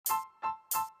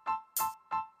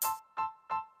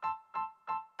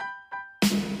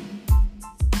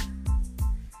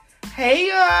Hey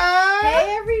y'all!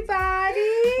 Hey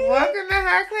everybody! Welcome to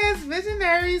High Class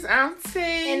Visionaries. I'm T.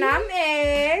 And I'm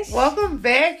Ash. Welcome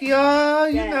back, y'all.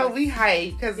 Yes. You know we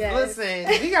hype because listen,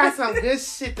 we got some good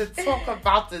shit to talk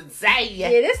about today. Yeah,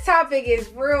 this topic is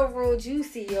real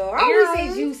juicy, y'all. I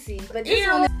always say juicy, but this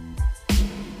one is...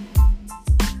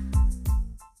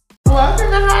 Welcome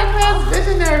to High Class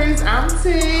Visionaries. I'm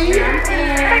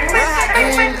T.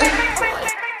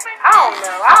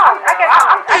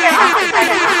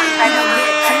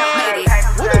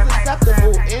 What is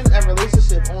acceptable in a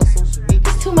relationship on social media?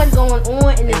 There's too much going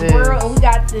on in this world, and we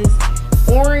got this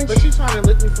orange But you trying to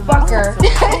lick me from fucker. my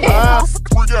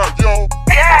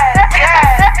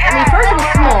I mean, first it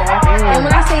was small, and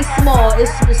when I say small, it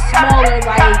was smaller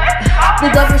like the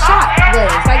double shot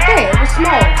was. Like that, it was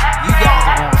small. You guys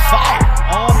are on fire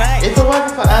all night. If it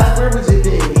wasn't for us, where would you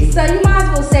be? So you might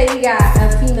as well say we got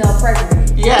a female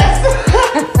president. Yes.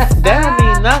 That don't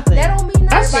mean nothing. That don't mean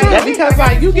nothing. That's because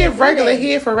like you get regular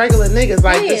hair for regular niggas.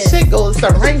 Like the shit goes to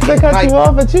ranking. To cut Like, you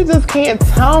off, but you just can't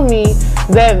tell me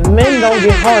that men don't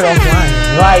get hard off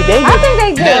lying. Like they I get, think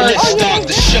they do. Now let's Oh, yeah. start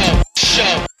the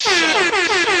show.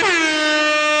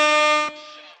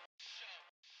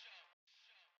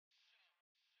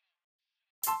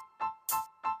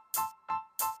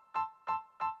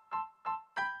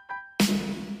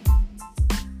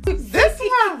 this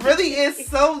one really is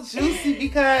so juicy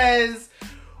because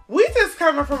we just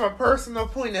coming from a personal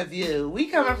point of view. We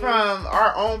coming from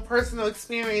our own personal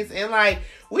experience, and like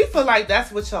we feel like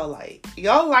that's what y'all like.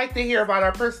 Y'all like to hear about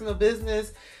our personal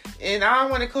business, and I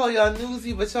don't want to call y'all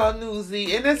newsy, but y'all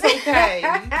newsy, and it's okay.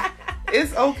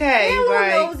 It's okay. We're a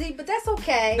like, little nosy, but that's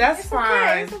okay. that's it's fine.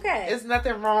 Okay. It's okay. It's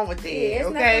nothing wrong with that. Yeah, it's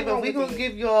okay, nothing but wrong we with gonna it.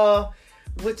 give y'all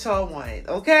what y'all want.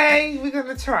 Okay, we're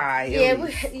gonna try. Yeah,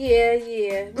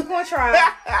 we're gonna try.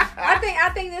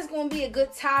 I think this is gonna be a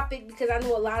good topic because I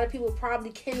know a lot of people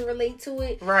probably can relate to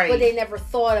it, Right. But they never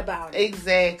thought about it.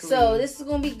 Exactly. So this is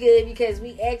gonna be good because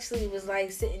we actually was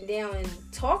like sitting down and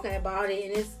talking about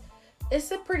it, and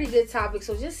it's a pretty good topic.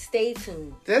 So just stay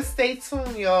tuned. Just stay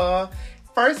tuned, y'all.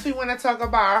 First, we want to talk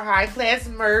about our high class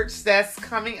merch that's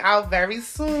coming out very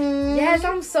soon. Yes,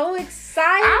 I'm so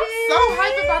excited. I'm so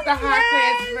hyped about the high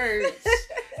class Yes.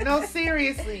 merch. No,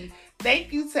 seriously.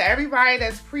 Thank you to everybody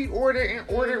that's pre-ordered and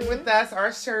ordered with us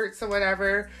our shirts or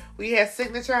whatever. We have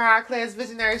signature high class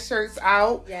visionary shirts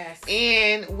out. Yes.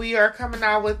 And we are coming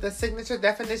out with the signature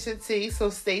definition tee, so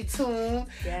stay tuned.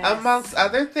 Yes. Amongst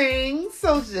other things,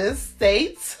 so just stay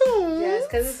tuned. Yes,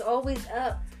 because it's always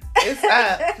up. It's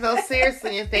up. No,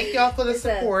 seriously. And thank y'all for the It's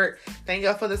up. support. Thank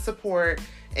y'all for the support.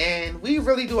 And we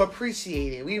really do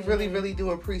appreciate it. We really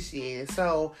do appreciate it.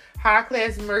 So, high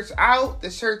class merch out. The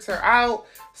shirts are out.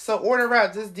 So, order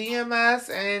up. Just DM us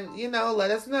and, let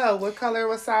us know what color,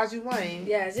 what size you want.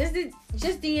 Yeah,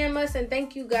 just DM us and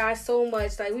thank you guys so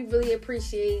much. Like, we really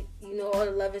appreciate, all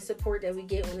the love and support that we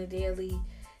get on the daily.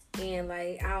 And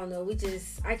like, I don't know,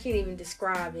 I can't even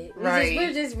describe it.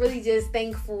 We're just really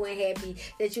thankful and happy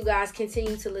that you guys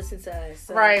continue to listen to us.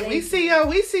 So, Right. We see y'all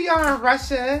in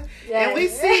Russia. Yes. And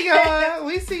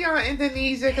we see y'all in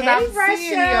Indonesia because Hey, I'm Russia.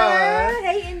 seeing y'all.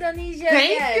 Hey, Indonesia.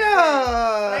 Thank Yes.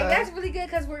 y'all. Like, that's really good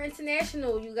because we're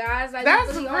international, you guys. Like, That's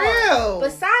we really real. are.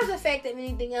 Besides the fact that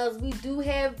anything else, we do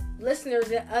have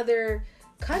listeners in other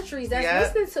countries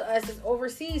that's listening to us is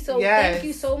overseas. So thank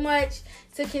you so much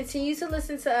to continue to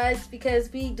listen to us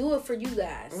because we do it for you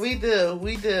guys. We do.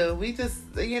 We just,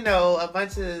 a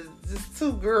bunch of just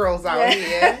two girls out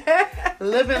here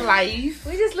living life.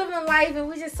 We just living life and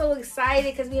we're just so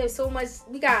excited because we have so much.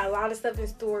 We got a lot of stuff in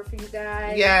store for you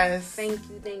guys. Yes.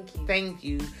 Thank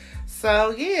you.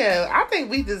 So, I think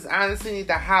we just honestly need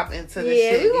to hop into this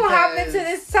shit. Yeah, we're going to hop into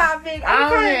this topic. I I'm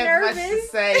don't kind of have nervous. much to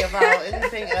say about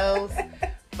anything else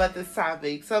but this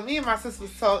topic. So, me and my sister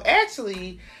was talking.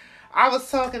 Actually, I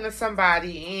was talking to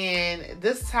somebody and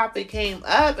this topic came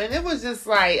up and it was just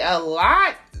like a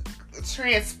lot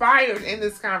transpired in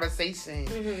this conversation.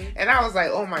 And I was like,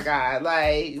 oh my God,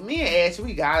 like me and Ash,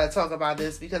 we gotta talk about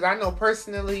this because I know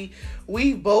personally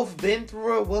we've both been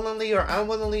through it willingly or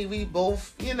unwillingly. We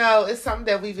both, it's something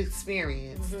that we've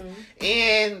experienced.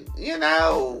 And,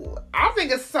 I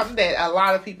think it's something that a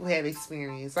lot of people have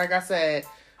experienced. Like I said,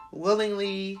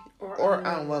 willingly or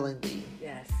unwillingly.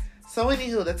 Yes. So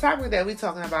anywho, the topic that we're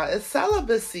talking about is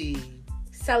celibacy.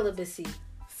 Celibacy.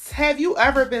 Have you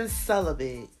ever been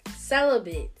celibate?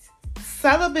 Celibate.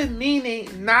 Celibate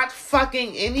meaning not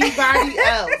fucking anybody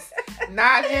else.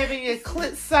 Not having your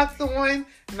clit sucked on.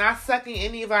 Not sucking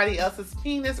anybody else's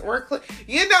penis or clit.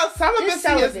 Celibacy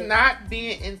is not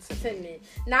being intimate.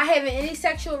 Not having any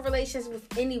sexual relations with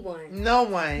anyone. No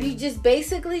one. You just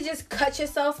basically just cut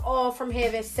yourself off from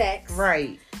having sex.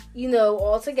 Right.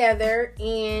 all together,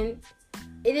 and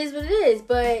it is what it is.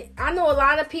 But I know a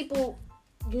lot of people,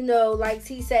 like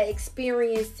T said,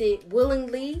 experienced it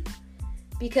willingly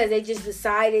because they just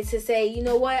decided to say, you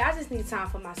know what, I just need time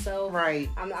for myself. Right.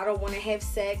 I don't want to have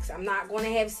sex. I'm not going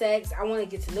to have sex. I want to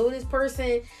get to know this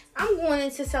person. I'm going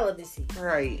into celibacy.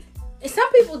 Right. And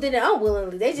some people did it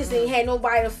unwillingly. They just ain't had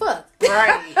nobody to fuck.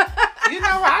 Right.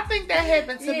 I think that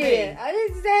happened to me. Yeah, I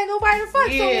just had nobody to fuck.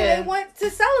 So they went to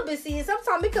celibacy, and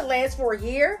sometimes it could last for a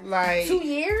year, like 2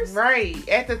 years. Right.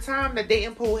 At the time, the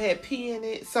dating pool had pee in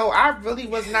it, so I really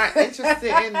was not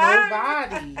interested in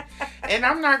nobody. And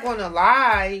I'm not going to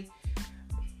lie,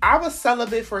 I was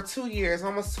celibate for 2 years,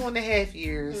 almost 2.5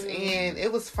 years, and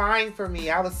it was fine for me.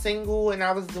 I was single and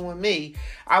I was doing me.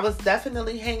 I was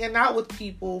definitely hanging out with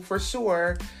people for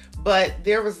sure, but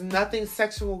there was nothing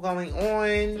sexual going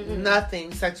on.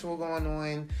 Nothing sexual going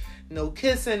on. No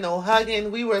kissing, no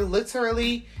hugging. We were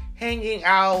literally hanging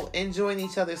out, enjoying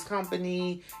each other's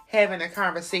company, having a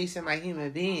conversation like human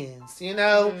beings,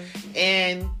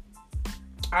 And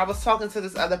I was talking to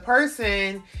this other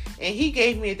person, and he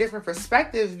gave me a different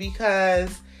perspective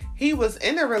because he was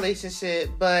in a relationship,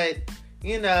 but,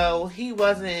 he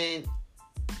wasn't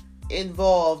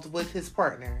involved with his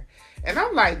partner. And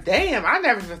I'm like, damn, I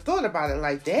never even thought about it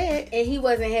like that. And he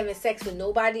wasn't having sex with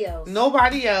nobody else.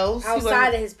 Nobody else.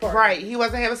 Outside of his partner. Right. He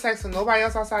wasn't having sex with nobody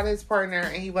else outside of his partner,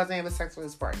 and he wasn't having sex with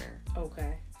his partner.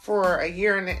 Okay. For a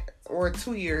year or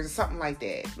 2 years, something like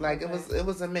that. Like, okay. It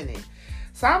was a minute.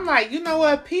 So I'm like, you know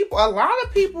what? A lot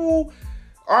of people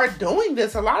are doing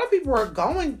this. A lot of people are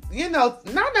going, not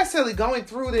necessarily going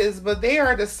through this, but they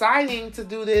are deciding to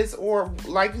do this, or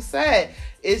like you said,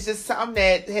 it's just something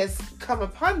that has come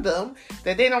upon them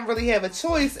that they don't really have a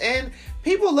choice. And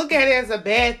people look at it as a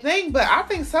bad thing, but I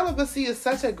think celibacy is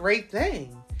such a great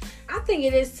thing. I think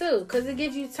it is too, because it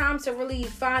gives you time to really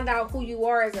find out who you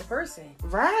are as a person.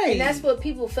 Right. And that's what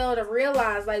people fail to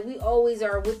realize. Like, we always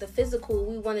are with the physical.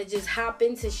 We want to just hop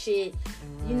into shit,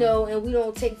 and we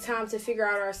don't take time to figure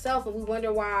out ourselves, and we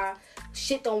wonder why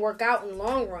shit don't work out in the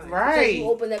long run. Right. Because you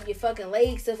open up your fucking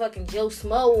legs to fucking Joe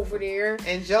Smo over there.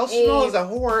 And Joe Smo is a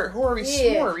hoary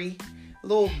story.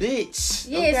 Little bitch.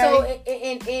 Yeah,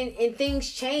 okay? So and things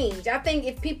change. I think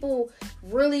if people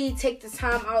really take the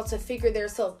time out to figure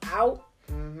themselves out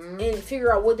and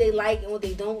figure out what they like and what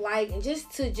they don't like, and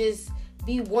just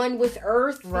be one with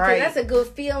Earth, because that's a good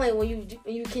feeling when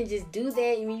you can just do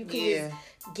that. I mean, you can just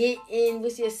get in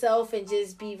with yourself and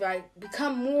just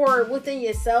become more within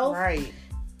yourself. Right.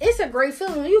 It's a great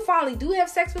feeling when you finally do have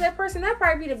sex with that person. That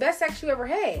probably be the best sex you ever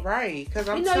had. Right, because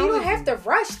you don't have to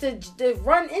rush to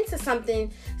run into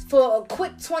something for a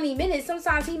quick 20 minutes.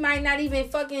 Sometimes he might not even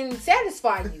fucking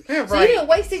satisfy you. Right. So you didn't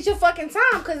wasted your fucking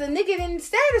time because the nigga didn't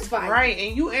satisfy you. Right,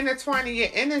 and you intertwining your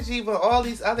energy with all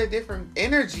these other different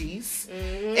energies.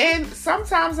 And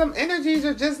sometimes some energies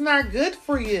are just not good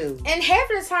for you. And half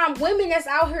of the time, women that's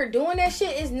out here doing that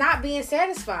shit is not being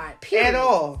satisfied. Period. At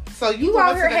all. So you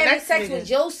out here having sex with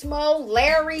Joe Smo,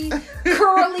 Larry,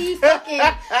 Curly, fucking.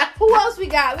 Who else we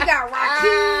got? We got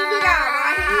Rakeem, we got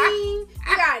Raheem,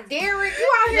 we got Derek. You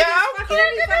out here just fucking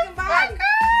every fucking body.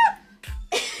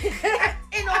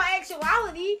 In all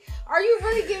actuality, are you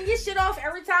really getting your shit off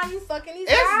every time you fucking these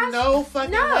guys? There's no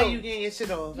fucking way you getting your shit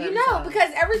off.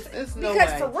 Because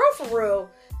for real,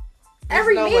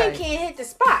 every man can't hit the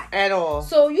spot at all.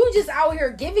 So you just out here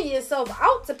giving yourself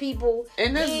out to people,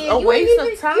 and it's a waste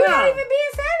of time. You're not even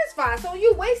being satisfied, so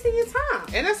you're wasting your time.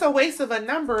 And it's a waste of a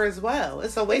number as well.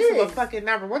 It's a waste of a fucking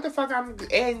number. What the fuck I'm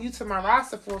adding you to my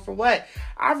roster for what?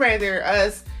 I'd rather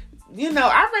our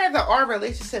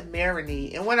relationship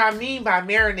marinate. And what I mean by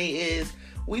marinate is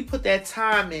we put that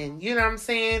time in. You know what I'm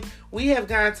saying? We have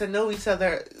gotten to know each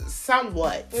other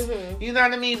somewhat. You know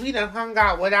what I mean? We done hung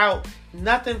out without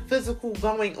nothing physical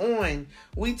going on.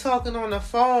 We talking on the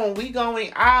phone. We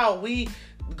going out. We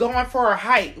going for a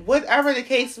hike. Whatever the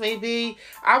case may be,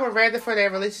 I would rather for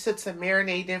that relationship to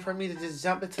marinate than for me to just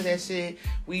jump into that shit.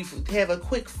 We have a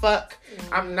quick fuck.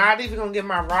 I'm not even gonna get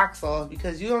my rocks off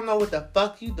because you don't know what the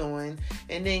fuck you doing.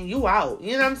 And then you out.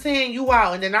 You know what I'm saying? You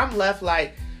out. And then I'm left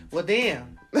like, well,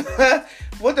 damn.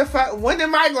 What the fuck? When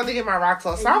am I going to get my rocks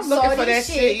off? So I'm looking for that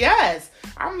shit. Yes.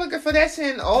 I'm looking for that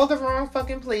shit in all the wrong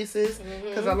fucking places.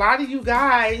 Because a lot of you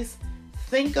guys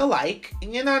think alike.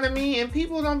 You know what I mean? And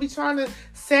people don't be trying to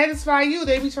satisfy you.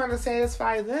 They be trying to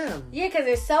satisfy them. Yeah, because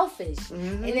they're selfish.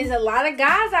 And there's a lot of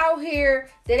guys out here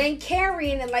that ain't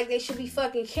carrying it like they should be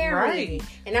fucking carrying it.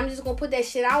 And I'm just going to put that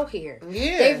shit out here.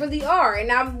 Yeah. They really are.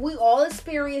 And we all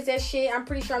experience that shit. I'm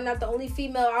pretty sure I'm not the only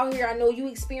female out here. I know you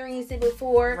experienced it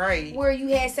before. Right. Where you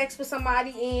had sex with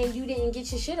somebody and you didn't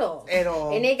get your shit off. At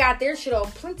all. And they got their shit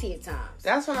off plenty of times.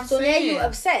 That's what I'm saying. So now you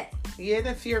upset. Yeah, it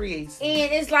infuriates me.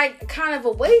 And it's like kind of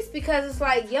a waste because it's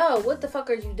like, yo, what the fuck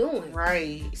are you doing?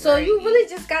 Right. So you really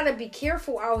just gotta be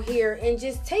careful out here and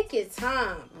just take your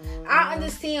time. I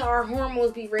understand our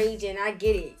hormones be raging. I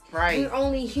get it. Right. We're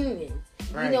only human.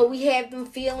 Right. You know, we have them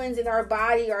feelings in our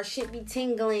body. Our shit be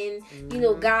tingling. You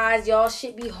know, guys, y'all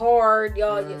shit be hard.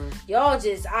 Y'all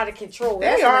just out of control.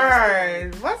 They are.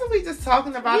 Wasn't we just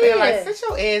talking about that? Like, sit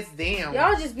your ass down.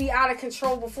 Y'all just be out of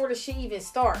control before the shit even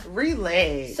start.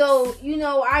 Relax. So, you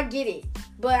know, I get it.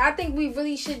 But I think we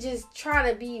really should just try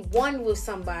to be one with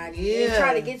somebody. And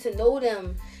try to get to know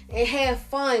them and have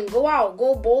fun. Go out.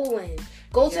 Go bowling.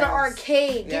 Go to the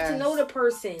arcade. Get to know the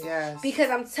person. Yes. Because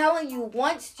I'm telling you,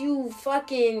 once you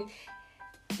really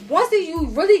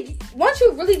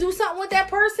do something with that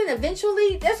person,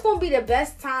 eventually, that's going to be the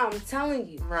best time. I'm telling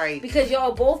you. Right. Because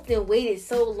y'all both been waited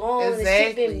so long. Exactly.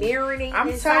 And shit been marinating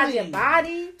inside your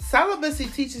body. Celibacy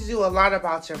teaches you a lot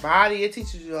about your body. It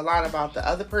teaches you a lot about the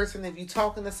other person. If you're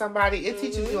talking to somebody, it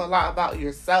teaches you a lot about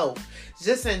yourself.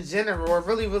 Just in general. It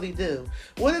really, really do.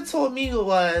 What it taught me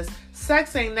was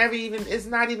sex it's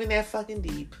not even that fucking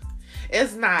deep.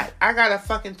 It's not. I got a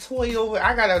fucking toy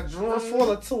I got a drawer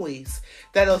full of toys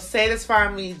that'll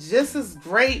satisfy me just as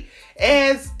great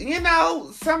as, you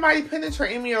know, somebody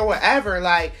penetrating me or whatever.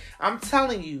 Like, I'm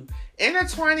telling you,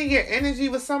 intertwining your energy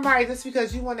with somebody just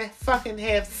because you want to fucking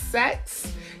have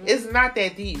sex is not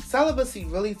that deep. Celibacy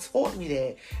really taught me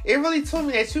that. It really taught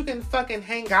me that you can fucking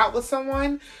hang out with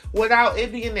someone without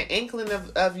it being the inkling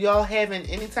of y'all having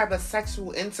any type of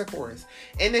sexual intercourse.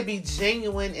 And it be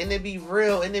genuine and it be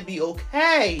real and it be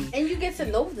okay. And you get to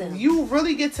know them. You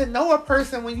really get to know a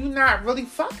person when you're not really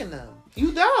fucking them.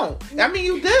 You don't. I mean,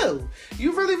 you do.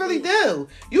 You really, really do.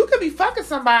 You could be fucking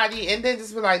somebody and then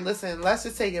just be like, listen, let's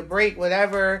just take a break,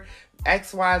 whatever,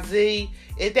 XYZ.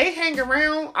 If they hang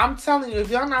around, I'm telling you, if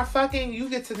y'all not fucking, you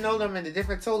get to know them in a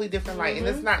totally different light. And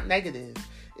it's not negative.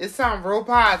 It's something real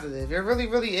positive. It really,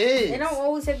 really is. It don't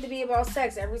always have to be about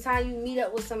sex. Every time you meet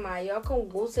up with somebody, y'all can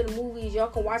go to the movies. Y'all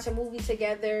can watch a movie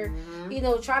together. You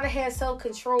know, try to have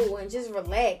self-control and just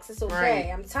relax. It's okay.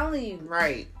 Right. I'm telling you.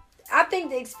 Right. I think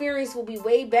the experience will be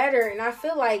way better, and I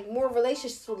feel like more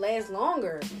relationships will last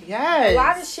longer. Yes. A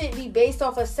lot of shit be based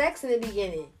off of sex in the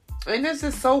beginning. And it's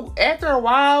just so, after a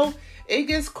while, it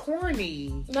gets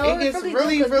corny. No, it gets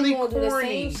really, really corny. Do the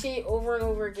same shit over and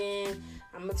over again.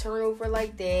 I'm gonna turn over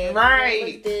like that. Right.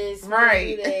 Like this.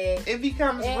 Right. Do that. It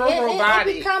becomes real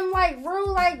robotic. It become like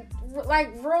real,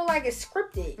 like it's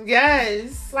scripted.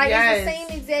 Yes. Like it's the same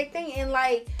exact thing. And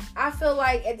like I feel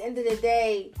like at the end of the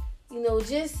day, you know,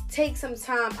 just take some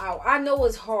time out. I know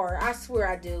it's hard. I swear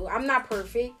I do. I'm not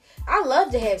perfect. I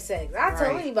love to have sex. I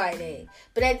tell anybody that.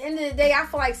 But at the end of the day, I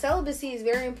feel like celibacy is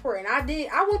very important. I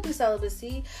went through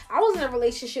celibacy. I was in a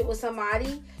relationship with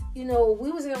somebody. You know,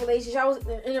 we was in a relationship. I was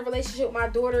in a relationship with my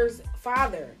daughter's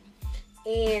father.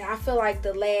 And I feel like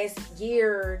the last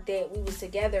year that we was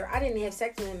together, I didn't have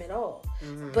sex with him at all.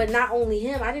 But not only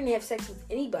him, I didn't have sex with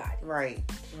anybody. Right.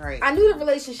 I knew the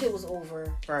relationship was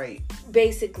over. Right.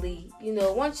 Basically, you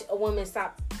know, once a woman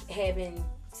stopped having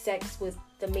sex with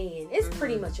the man, it's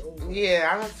pretty much over.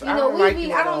 Yeah, I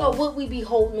don't know what we be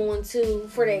holding on to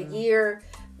for that year.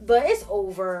 But it's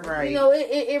over. Right. You know,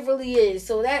 it really is.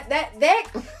 So that's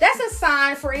a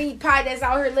sign for anybody that's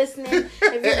out here listening.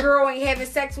 If your girl ain't having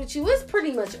sex with you, it's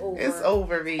pretty much over. It's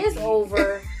over, baby. It's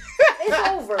over. It's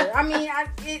over. I mean,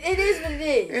 it is what it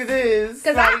is. It is.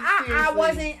 Because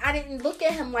I didn't look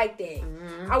at him like that.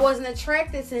 I wasn't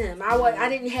attracted to him. I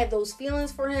didn't have those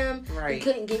feelings for him. Right. He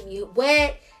couldn't get me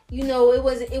wet. You know, it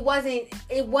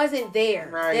wasn't there.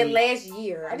 Right. That last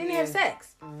year, I didn't have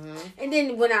sex. And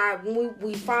then when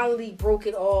we finally broke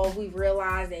it off, we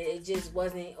realized that it just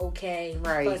wasn't okay for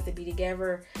us to be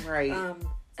together. Right.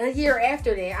 A year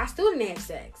after that, I still didn't have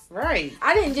sex. Right.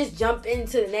 I didn't just jump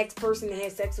into the next person to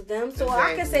have sex with them. So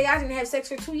I can say I didn't have sex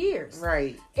for 2 years.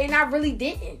 Right. And I really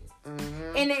didn't.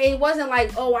 And it wasn't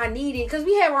like, oh, I need it. Because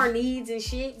we have our needs and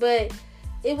shit, but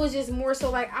it was just more so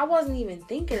like I wasn't even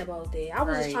thinking about that. I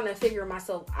was just trying to figure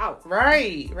myself out.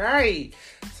 Right.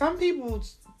 Some people,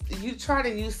 you try to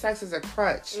use sex as a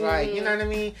crutch, like, you know what I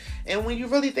mean? And when you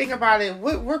really think about it,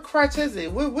 what crutch is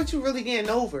it? What you really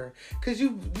getting over? Because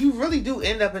you really do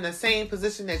end up in the same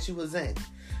position that you was in.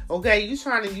 Okay, you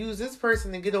trying to use this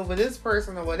person to get over this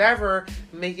person or whatever,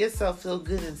 make yourself feel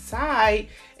good inside.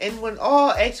 And when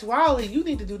all actuality, you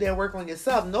need to do that work on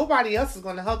yourself. Nobody else is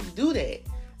going to help you do that.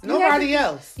 Nobody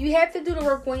else. You have to do the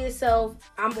work on yourself.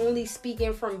 I'm only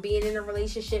speaking from being in a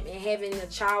relationship and having a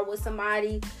child with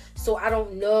somebody. So I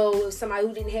don't know if somebody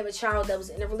who didn't have a child that was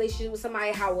in a relationship with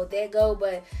somebody, how would that go?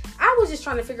 But I was just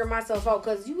trying to figure myself out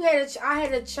because I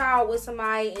had a child with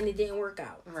somebody and it didn't work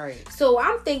out. Right. So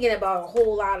I'm thinking about a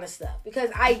whole lot of stuff because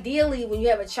ideally when you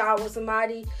have a child with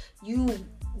somebody, you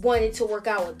want it to work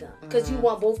out with them because you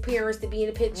want both parents to be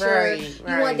in the picture. Right.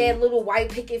 You want that little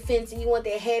white picket fence and you want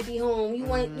that happy home. You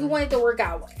want it to work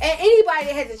out. And anybody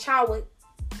that has a child with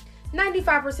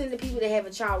 95% of the people that have a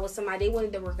child with somebody, they want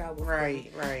it to work out with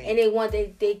them. Right. And they want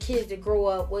their kids to grow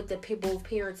up with both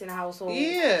parents in the household.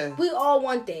 Yeah. We all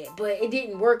want that, but it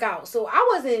didn't work out. So I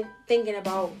wasn't thinking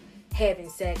about having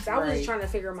sex. I was just trying to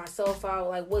figure myself out,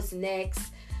 like what's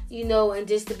next. You know, and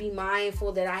just to be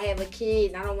mindful that I have a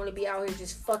kid and I don't want to be out here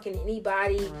just fucking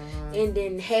anybody and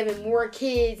then having more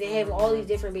kids and having all these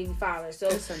different baby fathers. So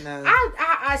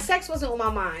I sex wasn't on my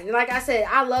mind. And like I said,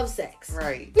 I love sex.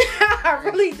 Right. I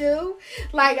really do.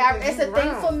 Like it's a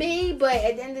thing for me, but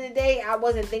at the end of the day, I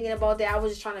wasn't thinking about that. I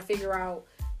was just trying to figure out,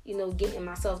 you know, getting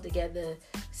myself together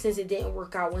since it didn't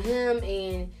work out with him.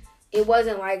 And it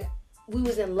wasn't like we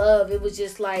was in love. It was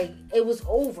just like, it was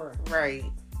over. Right.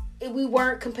 We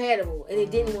weren't compatible and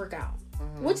it didn't work out,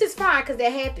 which is fine because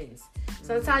that happens.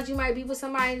 Sometimes you might be with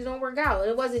somebody and it don't work out. And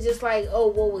it wasn't just like, oh,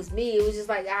 what was me? It was just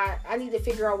like, I need to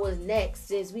figure out what's next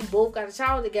since we both got a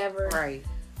child together. Right.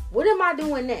 What am I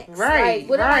doing next? Right. Like,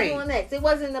 what am I doing next? It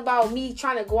wasn't about me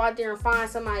trying to go out there and find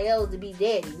somebody else to be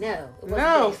daddy.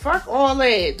 No, fuck all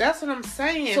that. That's what I'm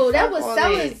saying. So that was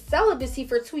celibacy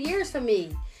for 2 years for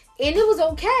me. And it was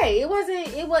okay. It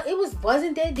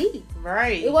wasn't that deep.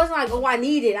 Right. It wasn't like, oh, I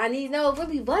need it. No, it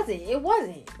really wasn't. It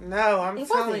wasn't. No, I'm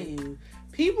telling you.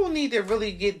 People need to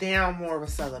really get down more with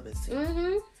celibacy.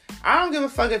 I don't give a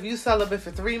fuck if you celibate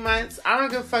for 3 months. I don't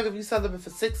give a fuck if you celibate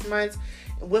for 6 months.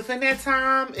 Within that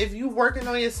time, if you working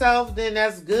on yourself, then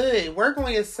that's good. Work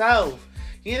on yourself.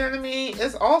 You know what I mean?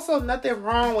 It's also nothing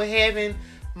wrong with having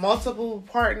multiple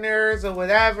partners or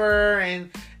whatever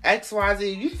and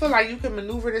XYZ. You feel like you can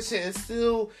maneuver this shit and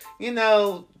still, you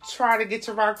know, try to get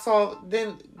your rocks off,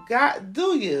 then God,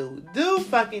 do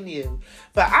fucking you.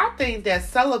 But I think that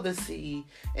celibacy,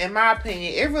 in my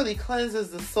opinion, it really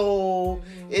cleanses the soul.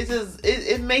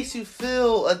 It makes you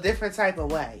feel a different type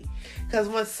of way. Because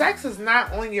when sex is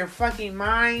not on your fucking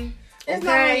mind, it's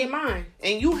not on your mind,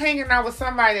 and you hanging out with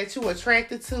somebody that you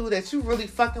attracted to, that you really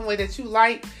fucking with, that you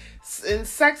like, and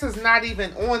sex is not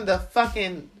even on the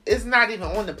fucking, it's not even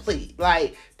on the plate.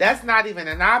 Like, that's not even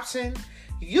an option.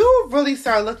 You really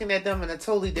start looking at them in a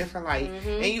totally different light.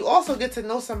 And you also get to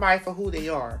know somebody for who they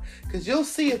are. Because you'll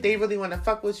see if they really want to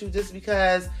fuck with you just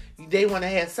because they want to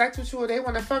have sex with you, or they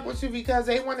want to fuck with you because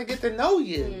they want to get to know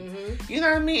you. You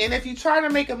know what I mean? And if you try to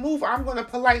make a move, I'm going to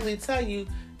politely tell you,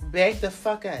 back the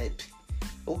fuck up.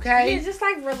 Okay? Yeah, just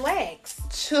like relax.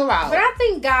 Chill out. But I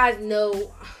think guys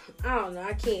know... I don't know.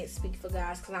 I can't speak for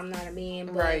guys because I'm not a man.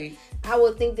 But I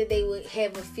would think that they would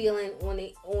have a feeling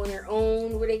on their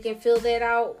own where they can feel that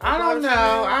out. I don't know.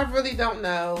 I really don't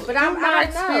know. But my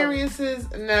experiences,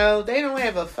 no, they don't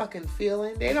have a fucking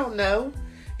feeling. They don't know.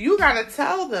 You gotta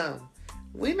tell them,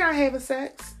 we not having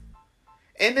sex.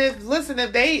 And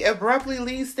if they abruptly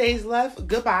leave stage left,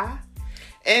 goodbye.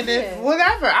 And if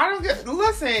whatever,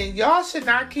 listen, y'all should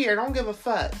not care. Don't give a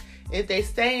fuck. If they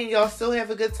stay and y'all still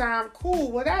have a good time,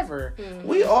 cool, whatever.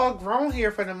 We all grown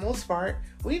here for the most part.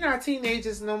 We not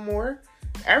teenagers no more.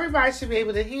 Everybody should be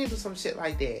able to handle some shit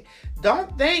like that.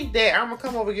 Don't think that I'm going to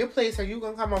come over your place or you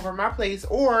going to come over my place,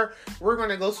 or we're going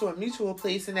to go to a mutual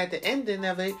place and at the ending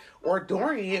of it or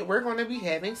during it, we're going to be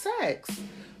having sex.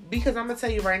 Because I'm going to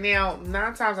tell you right now,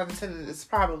 9 times out of 10, it's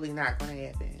probably not going to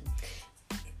happen.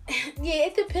 Yeah,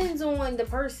 it depends on the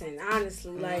person,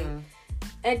 honestly. Like...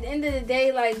 At the end of the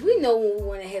day, like, we know when we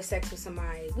want to have sex with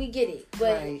somebody. We get it.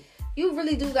 But you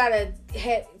really do got to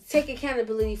take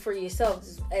accountability for yourself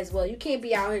as well. You can't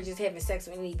be out here just having sex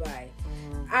with anybody.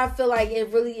 I feel like it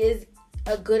really is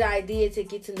a good idea to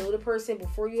get to know the person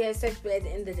before you have sex. But at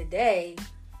the end of the day,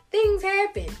 things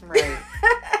happen.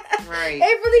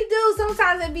 It really do.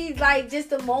 Sometimes it be like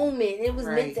just a moment. It was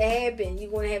meant to happen.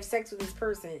 You're going to have sex with this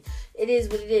person. It is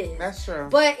what it is. That's true.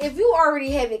 But if you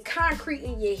already have it concrete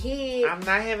in your head, I'm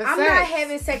not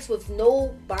having sex with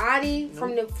nobody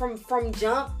from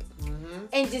jump.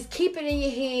 And just keep it in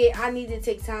your head. I need to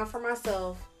take time for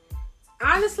myself.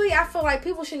 Honestly, I feel like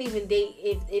people shouldn't even date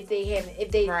if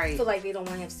they feel like they don't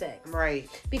want to have sex.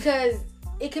 Because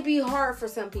it could be hard for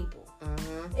some people.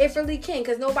 It really can,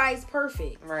 because nobody's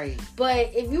perfect. Right.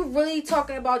 But if you really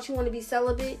talking about you want to be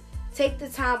celibate, take the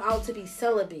time out to be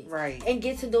celibate. Right. And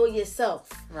get to know yourself.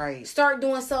 Right. Start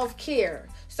doing self-care.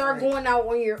 Start going out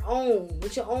on your own,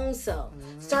 with your own self.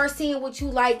 Start seeing what you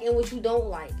like and what you don't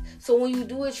like. So when you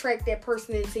do attract that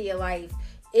person into your life,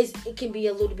 it can be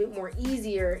a little bit more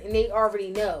easier, and they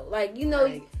already know. Like, you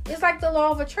know, it's like the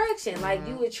law of attraction. Like,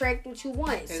 you attract what you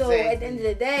want. Exactly. So at the end of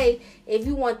the day, if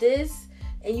you want this,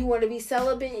 and you want to be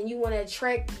celibate, and you want to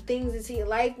attract things into your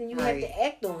life, then you have to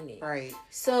act on it. Right.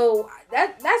 So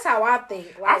that's how I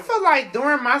think. Like, I feel like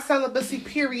during my celibacy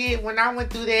period, when I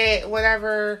went through that,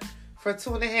 whatever, for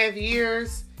 2.5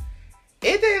 years,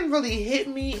 it didn't really hit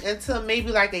me until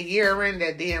maybe like a year in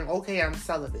that, damn, okay, I'm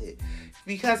celibate.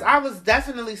 Because I was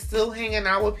definitely still hanging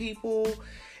out with people,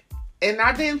 and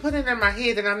I didn't put it in my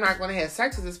head that I'm not going to have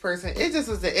sex with this person. It just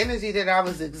was the energy that I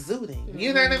was exuding.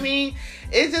 You know what I mean?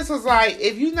 It just was like,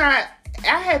 if you're not,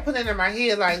 I had put it in my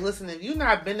head like, listen, if you're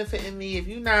not benefiting me, if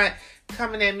you're not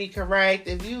coming at me correct,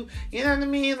 if you know what I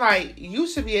mean, like, you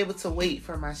should be able to wait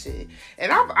for my shit.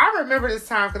 And I remember this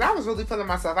time, because I was really feeling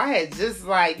myself. I had just,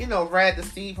 like, you know, read the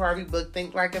Steve Harvey book,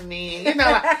 Think Like a Man. You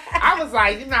know, like, I was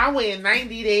like, you know, I waited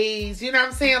 90 days. You know what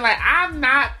I'm saying? Like, I'm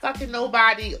not fucking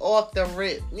nobody off the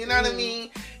rip. You know what I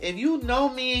mean? If you know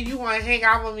me, if you want to hang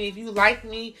out with me, if you like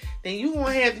me, then you're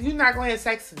not going to have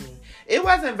sex with me. It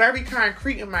wasn't very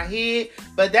concrete in my head,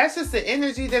 but that's just the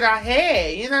energy that I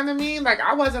had. You know what I mean? Like,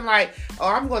 I wasn't like, oh,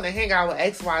 I'm going to hang out with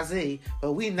XYZ,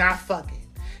 but we not fucking.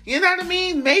 You know what I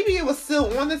mean? Maybe it was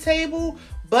still on the table,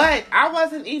 but I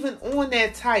wasn't even on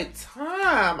that type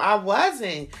time. I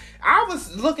wasn't. I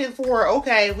was looking for,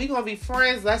 okay, we going to be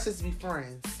friends. Let's just be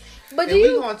friends. But if we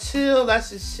going to chill,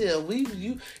 let's just chill.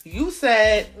 You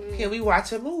said, can we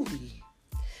watch a movie?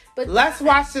 But let's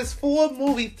watch this full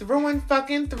movie through and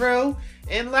fucking through,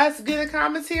 and let's get a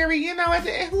commentary, you know,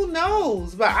 who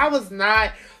knows? But I was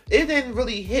not, it didn't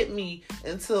really hit me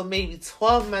until maybe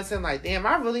 12 months in, like, damn,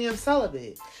 I really am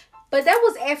celibate. But that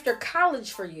was after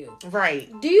college for you.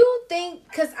 Right. Do you think,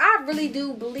 because I really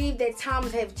do believe that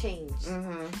times have changed.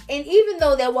 And even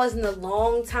though that wasn't a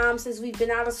long time since we've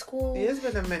been out of school. It's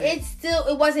been a minute.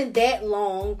 It wasn't that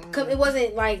long. It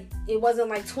wasn't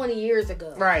like 20 years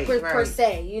ago. Right. Per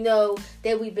se, you know,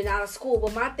 that we've been out of school.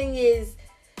 But my thing is,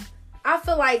 I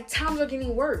feel like times are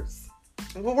getting worse.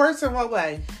 Well, worse in what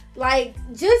way? Like,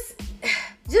 just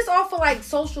off of like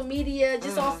social media,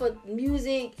 just off of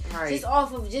music, just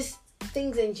off of just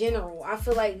things in general. I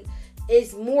feel like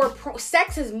it's more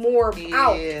sex is more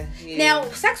out. Now,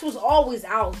 sex was always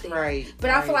out there, but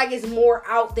I feel like it's more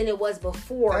out than it was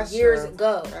before. Years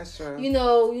ago. That's true. You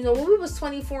know, when we was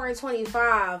 24 and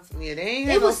 25,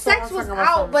 sex was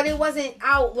out, but it wasn't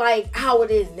out like how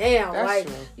it is now. That's like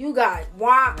true. You got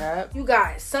WAP, you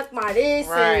got Suck My This,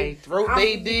 and Throat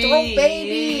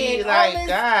Baby, and like, all this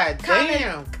God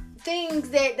damn things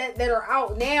that are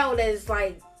out now. That's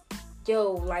like,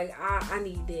 yo, like, I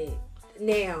need that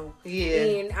now. Yeah.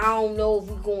 And I don't know if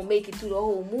we're going to make it through the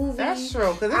whole movie. That's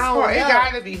true. Because it's hard. It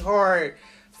got to be hard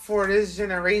for this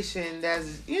generation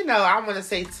that's, you know, I'm going to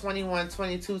say 21,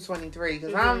 22, 23.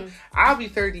 Because I'll be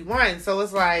 31. So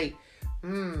it's like,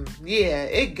 yeah,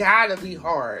 it got to be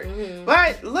hard.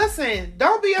 But listen,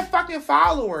 don't be a fucking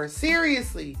follower.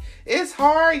 Seriously. It's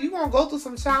hard. You're going to go through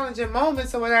some challenging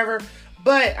moments or whatever.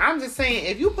 But I'm just saying,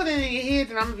 if you put it in your head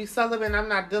that I'm going to be celibate and I'm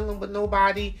not dealing with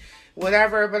nobody,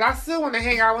 whatever, but I still want to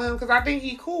hang out with him because I think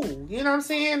he cool. You know what I'm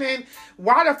saying? And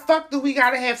why the fuck do we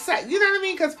got to have sex? You know what I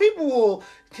mean? Because people will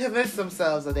convince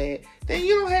themselves of that. Then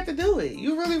you don't have to do it.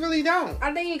 You really, really don't.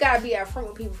 I think you got to be upfront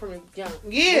with people from the jump.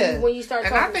 Yeah. When you start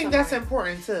talking and I think that's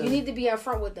important too. You need to be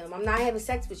upfront with them. I'm not having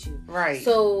sex with you. Right.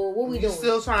 So what we doing? You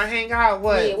still trying to hang out?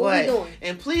 What? Yeah, what we doing?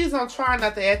 And please don't try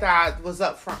nothing after I was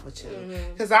upfront with you.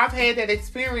 Because I've had that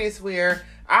experience where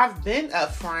I've been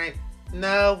upfront.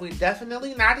 No, we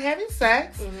definitely not having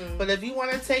sex. But if you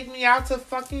want to take me out to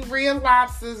fucking Real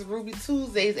Lobsters, Ruby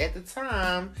Tuesdays at the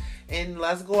time, and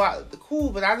let's go out, cool.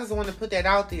 But I just want to put that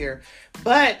out there.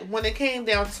 But when it came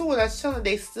down to it, us chilling,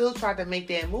 they still tried to make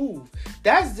that move.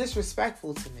 That's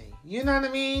disrespectful to me. You know what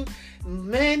I mean?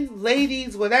 Men,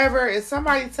 ladies, whatever. If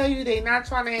somebody tell you they not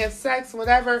trying to have sex,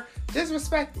 whatever,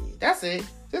 disrespect it. That's it.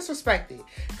 Disrespect it.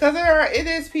 Because it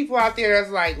is people out there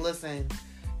that's like, listen,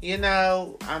 you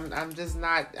know, I'm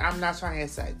not trying to have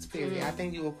sex, period. I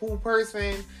think you a cool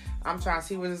person. I'm trying to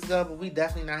see where this goes, but we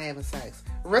definitely not having sex.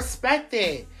 Respect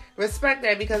it. Respect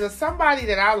that, because if somebody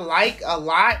that I like a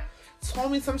lot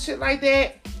told me some shit like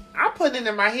that, I'm putting it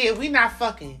in my head, we not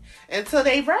fucking until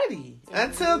they ready.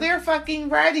 Until they're fucking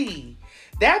ready.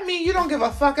 That means you don't give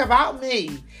a fuck about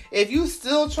me. If you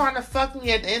still trying to fuck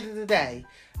me at the end of the day,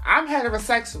 I'm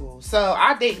heterosexual, so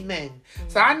I date men.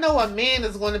 So I know a man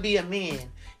is going to be a man.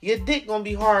 Your dick going to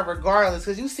be hard regardless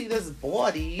because you see this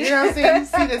body. You know what I'm saying? You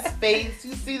see this face.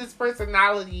 You see this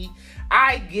personality.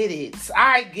 I get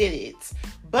it.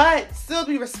 But still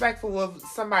be respectful of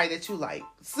somebody that you like.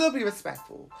 Still be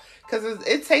respectful. Because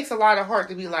it takes a lot of heart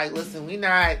to be like, listen,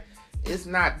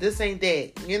 this ain't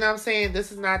that. You know what I'm saying?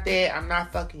 This is not that. I'm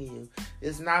not fucking you.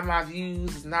 It's not my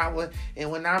views. It's not what.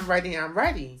 And when I'm ready, I'm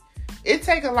ready. It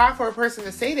take a lot for a person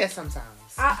to say that sometimes.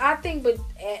 I think, but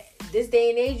at this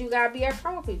day and age, you gotta be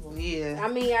upfront with people. Yeah. I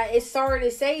mean, it's sorry to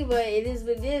say, but it is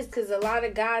what it is. Because a lot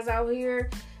of guys out here,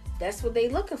 that's what they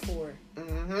looking for.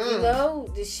 Mm-hmm. You know,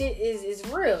 the shit is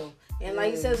real. And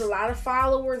like you said, there's a lot of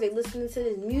followers. They listening to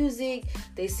this music.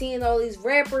 They seeing all these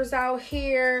rappers out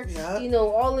here. Yep. You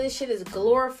know, all this shit is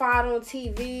glorified on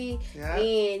TV. Yep.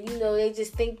 And, you know, they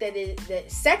just think that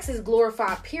sex is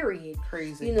glorified, period.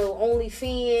 Crazy. You know,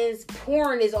 OnlyFans,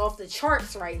 porn is off the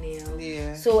charts right now.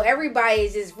 Yeah. So everybody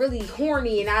is just really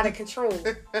horny and out of control.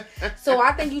 So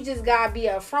I think you just gotta be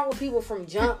upfront with people from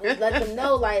jump and let them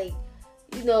know, like,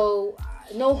 you know,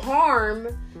 no harm,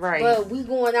 right? But we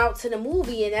going out to the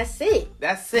movie and that's it.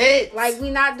 That's it. Like, we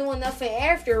not doing nothing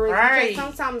afterwards. Right.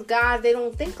 Because sometimes guys, they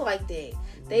don't think like that.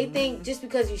 They think just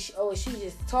because she's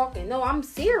just talking. No, I'm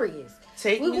serious.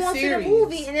 We going to the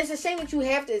movie, and it's a shame that you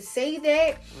have to say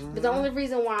that. But the only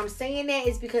reason why I'm saying that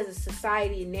is because of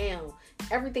society now.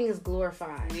 Everything is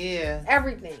glorified. Yeah.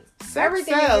 Everything.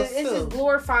 Everything is just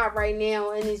glorified right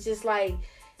now, and it's just like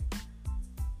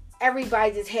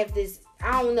everybody just have this.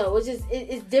 I don't know. It's just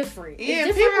it's different. Yeah,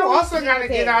 it's different. People also gotta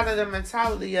get out of the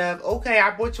mentality of, okay,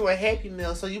 I bought you a Happy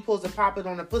Meal, so you supposed to pop it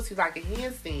on the pussy like a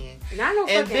handstand. Not no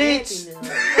fucking bitch, Happy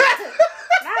Meal.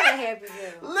 Not a Happy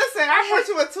Meal. Listen, I bought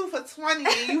you a 2 for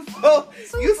 $20,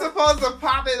 and you supposed to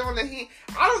pop it on the hand.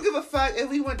 I don't give a fuck if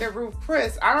we went to Ruth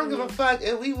Chris. I don't give a fuck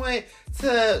if we went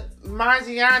to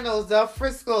Maggiano's, Del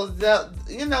Frisco's,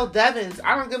 Devon's.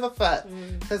 I don't give a fuck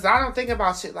because I don't think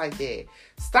about shit like that.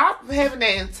 Stop having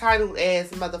that entitled ass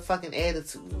motherfucking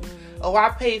attitude. Oh, I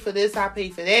paid for this, I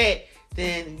paid for that.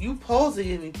 Then you supposed to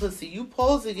give me pussy. You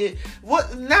supposed to get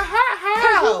what? Now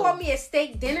how? You want me a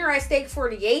steak dinner at Steak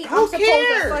 48? Who I'm supposed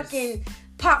cares? to fucking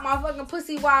pop my fucking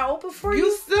pussy wide open for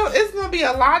you. It's gonna be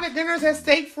a lot of dinners at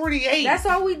Steak 48. That's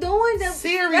all we doing.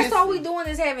 Seriously, that's all we doing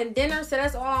is having dinner. So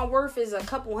that's all I'm worth is a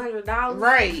couple $100.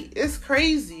 Right? It's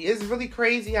crazy. It's really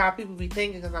crazy how people be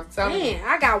thinking. Because I'm telling you,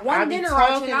 I got one dinner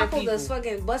option. I'm supposed to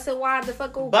fucking bust it wide the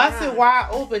fuck open. Bust it wide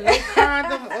open. No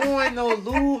condom on. No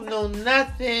lube. No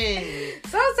nothing.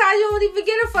 Sometimes you don't even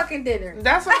get a fucking dinner.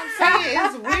 That's what I'm saying.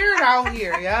 It's weird out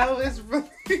here, yo. It's really.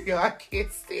 Yo, I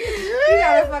can't stand it. You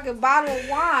got a fucking bottle of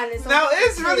wine.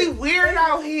 It's really weird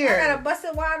out here. I gotta bust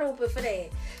it wide open for that.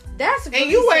 That's really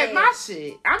and you sad. at my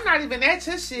shit. I'm not even at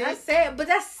your shit. That's sad, but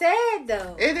that's sad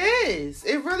though. It is.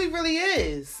 It really, really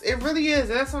is. It really is.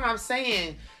 And that's what I'm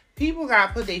saying. People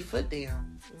gotta put their foot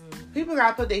down. People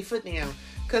gotta put their foot down.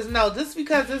 Cause no, just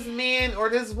because this man or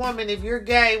this woman, if you're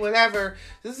gay, whatever,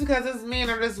 just because this man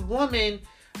or this woman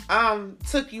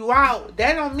took you out,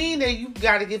 that don't mean that you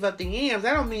gotta give up the yams.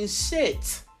 That don't mean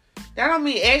shit. That don't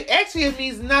mean, actually it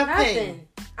means nothing.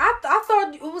 I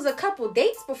thought it was a couple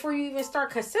dates before you even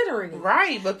start considering it.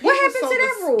 Right, but people, what happened to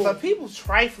that rule? But people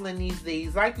trifling these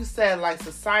days, like you said, like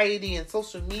society and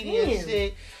social media and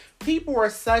shit. People are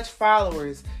such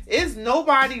followers. It's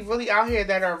nobody really out here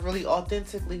that are really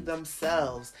authentically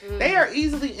themselves. They are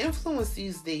easily influenced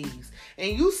these days.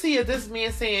 And you see this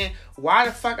man saying, why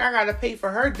the fuck I gotta pay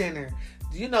for her dinner?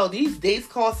 You know, these dates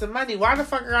cost some money. Why the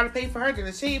fuck I gotta pay for her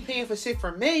dinner? She ain't paying for shit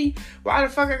for me. Why the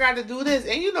fuck I gotta do this?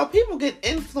 And you know, people get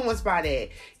influenced by that.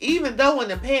 Even though in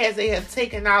the past they have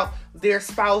taken out their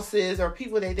spouses or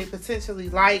people that they potentially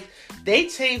like, they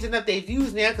changing up their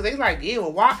views now because they like, yeah,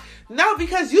 well, why? No,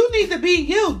 because you need to be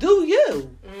you. Do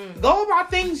you. Go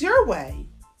about things your way.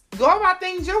 Go about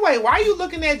things your way. Why are you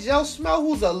looking at Joe Schmo,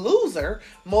 who's a loser,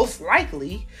 most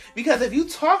likely? Because if you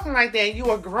talking like that and you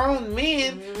a grown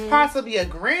man, possibly a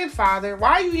grandfather,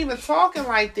 why are you even talking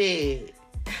like that?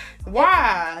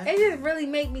 Why? It just really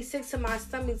make me sick to my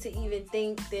stomach to even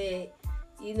think that,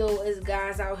 you know, it's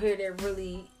guys out here that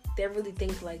really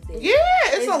think like that. Yeah,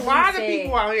 it's a lot of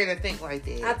people out here that think like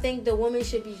that. I think the woman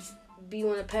should be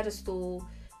on a pedestal.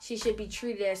 She should be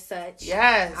treated as such.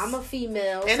 Yes. I'm a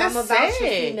female. And so I'm it's about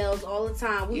sad. females all the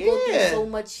time. We go through so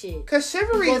much shit. Because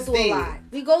chivalry is dead. A lot.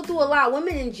 We go through a lot.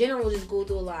 Women in general just go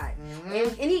through a lot.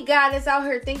 And any guy that's out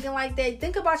here thinking like that,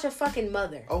 think about your fucking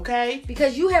mother. Okay.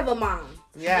 Because you have a mom.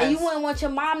 Yes. And you wouldn't want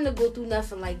your mom to go through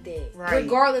nothing like that. Right.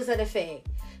 Regardless of the fact.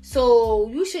 So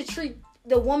you should treat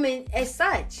the woman as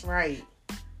such. Right.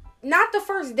 not the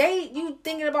first date. You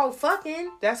thinking about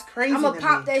fucking. That's crazy. I'm gonna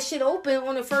pop that shit open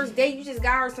on the first date. You just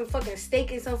got her some fucking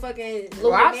steak and some fucking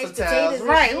little lobster mashed potatoes and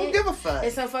right? shit, Who give a fuck?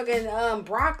 and some fucking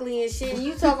broccoli and shit. And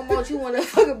you talking about you want to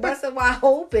fucking bust it wide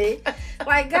open?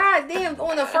 Like, goddamn,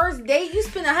 on the first date you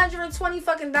spend $120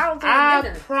 fucking dollars on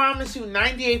dinner. I promise you,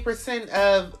 98%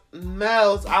 of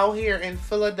males out here in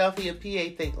Philadelphia,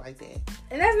 PA, think like that.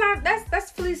 And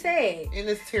that's really sad. And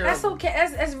it's terrible. That's okay.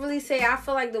 That's really sad. I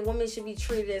feel like the woman should be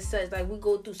treated as such. Like, we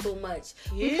go through so much.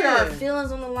 Yeah. We put our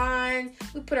feelings on the line.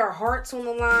 We put our hearts on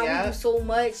the line. Yep. We do so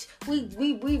much. We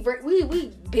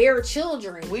bear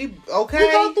children. We go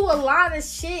through a lot of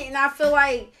shit, and I feel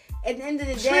like at the end of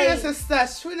the day, treat us as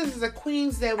such. Treat us as the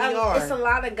queens that we are. It's a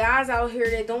lot of guys out here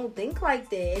that don't think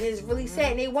like that, and it's really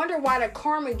sad. And they wonder why the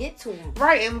karma get to them.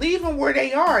 Right, and leave them where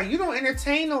they are. You don't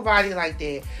entertain nobody like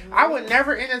that. I would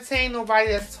never entertain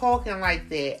nobody that's talking like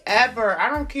that, ever.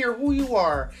 I don't care who you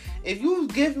are. If you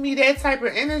give me that type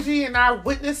of energy and I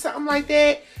witness something like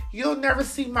that, you'll never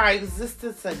see my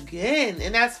existence again.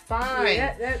 And that's fine.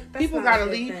 Yeah, that's people gotta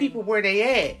leave people where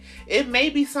they at. It may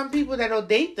be some people that'll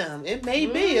date them. It may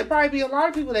be. It probably be a lot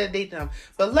of people that date them.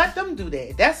 But let them do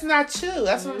that. That's not you.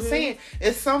 That's what I'm saying.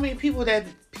 It's so many people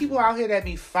out here that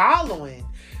be following.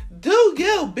 Do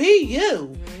you, be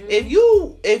you.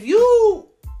 If you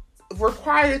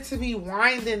required to be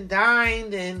wined and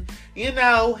dined and, you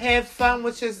know, have fun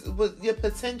with your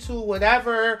potential,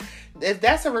 whatever, if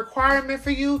that's a requirement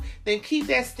for you, then keep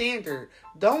that standard.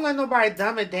 Don't let nobody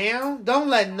dumb it down. Don't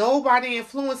let nobody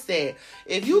influence that.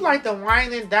 If you like to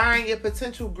wine and dine your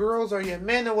potential girls or your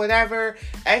men or whatever,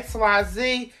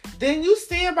 XYZ, then you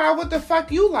stand by what the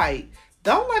fuck you like.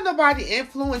 Don't let nobody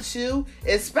influence you,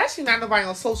 especially not nobody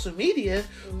on social media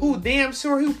who damn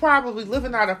sure who probably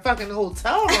living out a fucking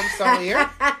hotel room somewhere.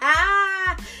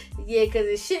 Yeah, because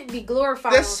it shouldn't be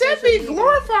glorified. The shit be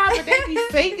glorified, but they be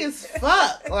fake as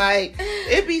fuck. Like,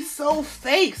 it be so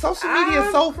fake. Social media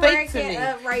is so fake to me.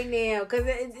 Up right now, because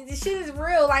the shit is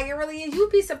real. Like, it really is.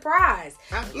 You'd be surprised.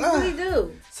 You really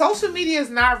do. Social media is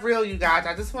not real, you guys.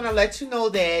 I just want to let you know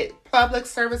that. Public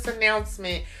service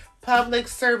announcement.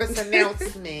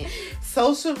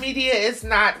 Social media is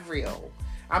not real.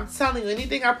 I'm telling you,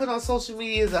 anything I put on social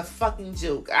media is a fucking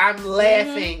joke. I'm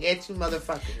laughing at you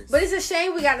motherfuckers. But it's a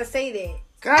shame we gotta say that.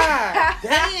 God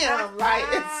damn, like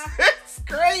it's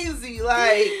crazy.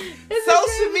 Like,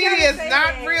 social media is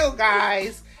not real,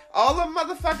 guys. All the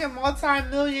motherfucking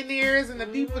multi-millionaires and the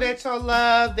people that y'all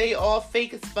love, they all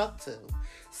fake as fuck too.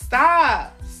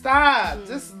 Stop.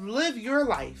 Just live your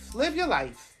life. Live your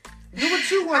life. Do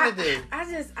what you want to do.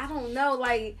 I don't know.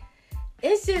 Like,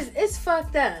 it's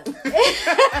fucked up. To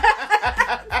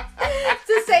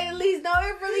say the least. No,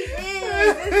 it really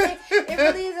is. It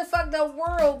really is a fucked up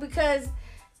world, because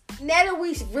now that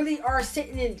we really are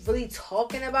sitting and really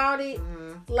talking about it,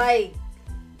 like,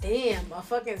 damn, a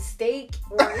fucking steak,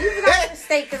 or even not a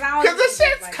steak, because the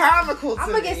shit's like, comical to me. I'm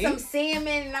gonna get some salmon,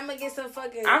 and I'm gonna get some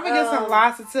fucking. I'm gonna get some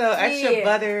lobster tail, extra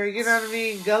butter. You know what I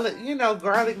mean?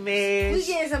 Garlic mash. We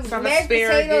get some mashed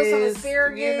potatoes, some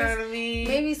asparagus. You know what I mean?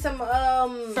 Maybe some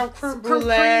creme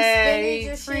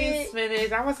brulee,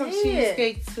 spinach. I want some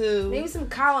cheesecake too. Maybe some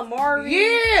calamari.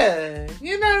 Yeah,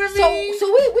 you know what I mean.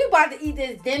 So we about to eat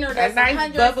this dinner that's a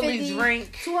nice bubbly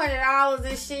drink, $200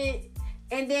 and shit.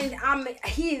 And then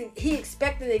he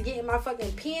expected to get in my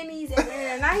fucking panties at the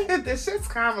end of the night. This shit's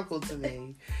comical to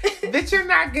me. Bitch, you're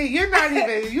not good. You're not even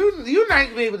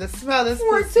able to smell this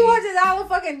for pussy. $200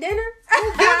 fucking dinner.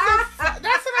 That's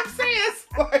what I'm saying. It's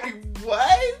like,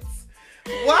 what?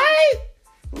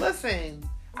 Listen,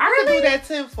 I can do that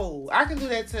tenfold.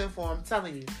 I'm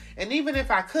telling you. And even if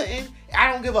I couldn't,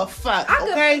 I don't give a fuck.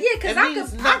 Okay? Yeah, because it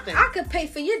means nothing. I could pay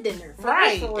for your dinner.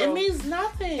 Right. It means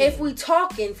nothing. If we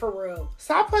talking for real.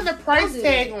 Stop putting a price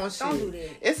tag on shit. Don't do that.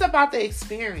 It's about the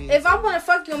experience. If I want to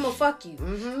fuck you, I'm going to fuck you.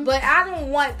 Mm-hmm. But I don't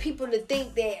want people to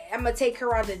think that I'm going to take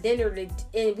her out to dinner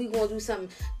and we going to do something.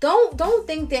 Don't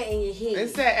think that in your head.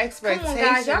 It's that expectation. Come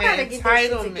on, guys. Y'all got to get this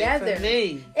shit together. For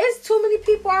me. It's too many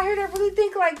people out here that really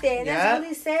think like that. And that's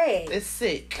really sad. It's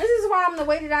sick. This is why I'm the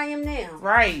way that I am now.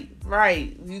 Right.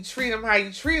 You treat them how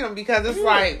you treat them, because it's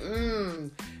like,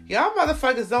 y'all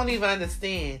motherfuckers don't even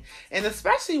understand. And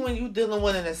especially when you dealing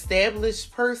with an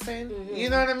established person, you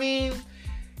know what I mean?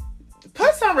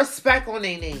 Put some respect on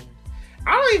their name.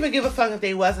 I don't even give a fuck if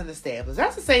they wasn't established.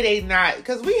 That's to say they not,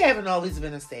 because we haven't always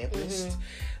been established.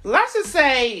 Let's just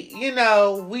say, you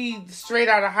know, we straight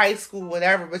out of high school,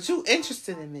 whatever, but you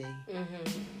interested in me.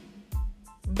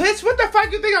 Bitch, what the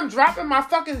fuck you think I'm dropping my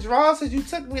fucking drawers because you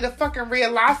took me to fucking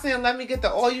Red Lobster and let me get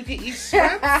the all-you-can-eat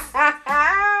shrimp? Like,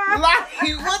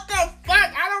 what the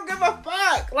fuck? I don't give a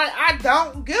fuck. fuck? Like, I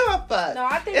don't give a fuck. No,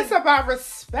 I think it's about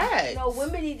respect. No,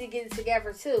 women need to get it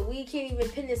together too. We can't even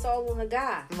pin this all on the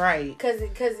guy, right? Because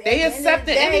they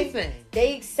accepting anything.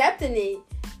 They accepting it.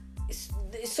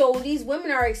 So these women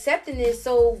are accepting it.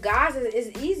 So guys,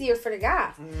 it's easier for the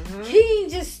guy. Mm-hmm. He ain't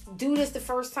just do this the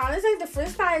first time. This ain't the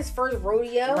first time. His first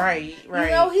rodeo. Right. You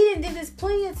know, he did this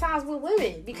plenty of times with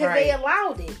women because they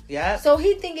allowed it. Yeah. So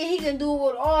he thinking he can do it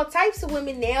with all types of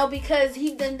women now because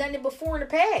he done it before in the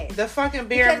past. The fucking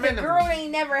bare minimum. Because the girl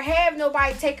ain't never have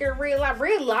nobody take her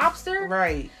Red Lobster.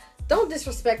 Right. Don't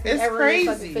disrespect me ever crazy. in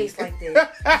your fucking face like that.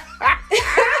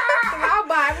 I'll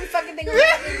buy every fucking thing on the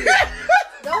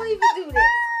Don't even do that.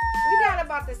 We're not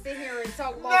about to sit here and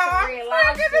talk about some Red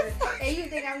Lobster. And you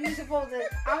think I'm supposed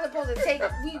to take,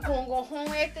 we gonna go home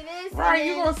after this? Right,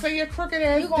 you gonna say your crooked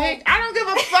ass dick. I don't give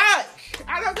a fuck.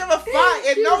 I don't give a fuck.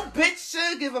 And no bitch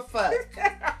should give a fuck.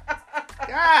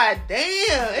 God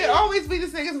damn. It always be the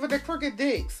niggas with their crooked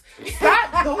dicks.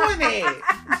 Stop doing that.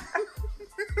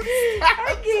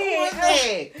 Stop doing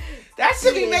that. That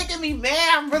should be making me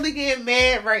mad. I'm really getting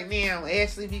mad right now,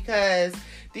 Ashley, because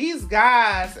these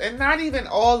guys, and not even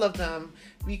all of them,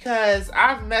 because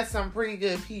I've met some pretty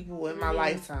good people in my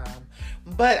lifetime.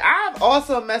 But I've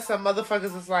also met some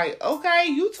motherfuckers that's like, okay,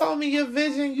 you told me your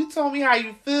vision. You told me how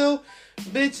you feel.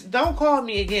 Bitch, don't call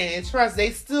me again. And trust,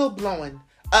 they still blowing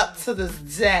up to this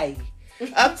day.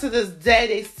 Up to this day,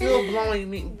 they still blowing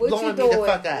me the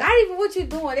fuck up. Not even what you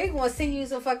doing. They gonna send you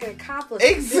some fucking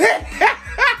accomplishments. Exactly.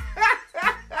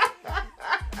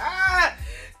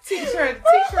 Teacher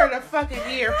of the fucking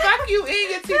year. Fuck you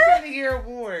and your teacher of the year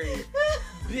award.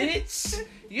 Bitch.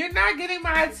 You're not getting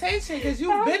my attention because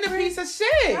you've been a piece of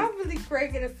shit. I'm really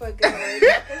cracking the fucking word.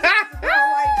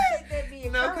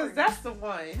 No, because that's the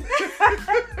one.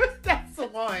 That's the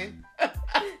one.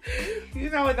 You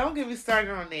know what? Don't get me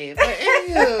started on that. But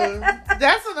anywho,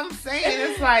 that's what I'm saying.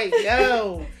 It's like,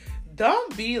 yo,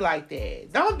 don't be like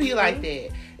that. Don't be like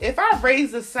that. If I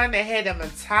raised a son that had a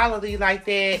mentality like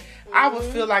that, I would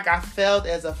feel like I failed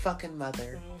as a fucking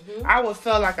mother. I would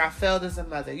feel like I failed as a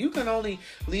mother. You can only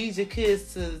lead your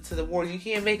kids to the water. You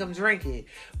can't make them drink it.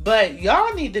 But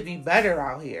y'all need to be better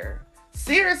out here.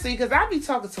 Seriously, because I be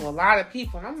talking to a lot of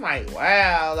people and I'm like,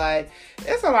 wow, like,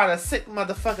 there's a lot of sick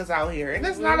motherfuckers out here. And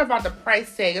it's not about the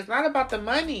price tag. It's not about the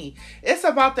money. It's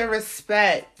about the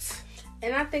respect.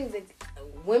 And I think that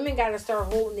women got to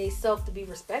start holding themselves to be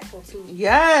respectful too.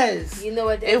 Yes. You know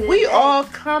what? If we all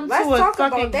come to a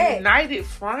fucking united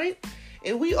front,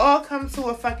 if we all come to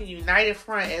a fucking united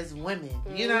front as women,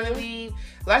 you know what I mean?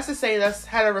 Let's just say that's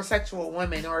heterosexual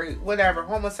women or whatever,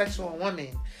 homosexual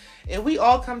women. If we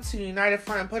all come to a united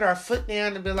front and put our foot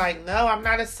down and be like, no, I'm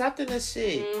not accepting this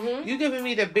shit. You giving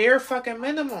me the bare fucking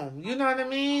minimum. You know what I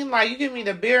mean? Like, you give me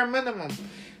the bare minimum.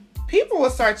 People will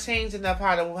start changing up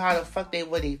how the fuck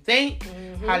what they think,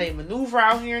 how they maneuver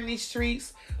out here in these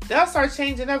streets. They'll start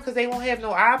changing up because they won't have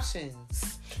no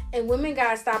options. And women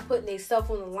gotta stop putting themselves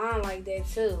on the line like that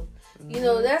too. You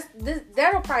know,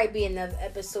 that'll probably be another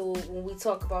episode when we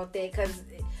talk about that, because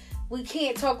we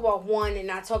can't talk about one and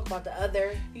not talk about the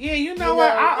other. Yeah, you know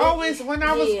what? I always, when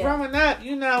I was growing up,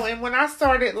 you know, and when I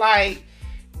started like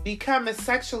becoming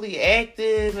sexually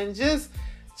active and just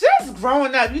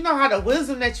growing up, you know how the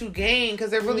wisdom that you gain,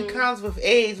 because it really comes with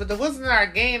age, but the wisdom that I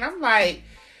gained, I'm like,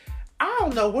 I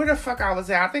don't know where the fuck I was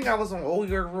at. I think I was on Old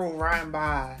York Road riding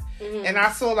by. And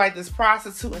I saw like this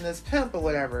prostitute and this pimp or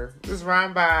whatever. Just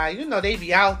riding by. You know, they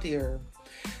be out there.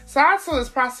 So I saw this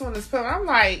prostitute and this pimp. And I'm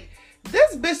like,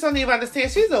 this bitch don't even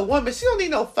understand. She's a woman. She don't need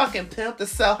no fucking pimp to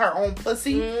sell her own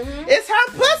pussy. It's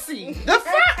her pussy. The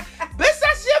fuck? Bitch,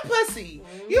 that's your pussy.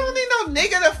 You don't need no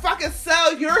nigga to fucking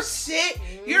sell your shit.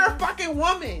 You're a fucking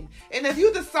woman. And if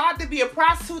you decide to be a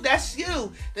prostitute, that's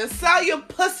you. Then sell your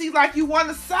pussy like you want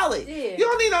to sell it. You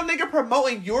don't need no nigga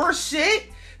promoting your shit.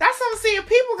 That's what I'm saying.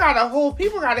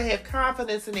 People gotta have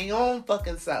confidence in their own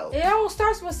fucking self. It all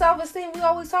starts with self-esteem. We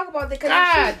always talk about that.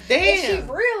 God damn. If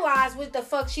she realized what the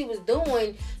fuck she was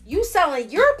doing, you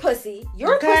selling your pussy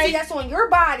that's on your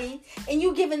body, and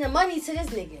you giving the money to this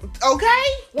nigga. Okay?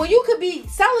 When you could be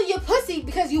selling your pussy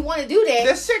because you want to do that.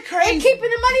 That shit crazy. And keeping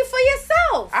the money for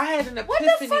yourself. I had an epiphany.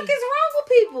 What the fuck is wrong with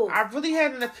people? I really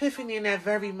had an epiphany in that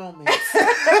very moment.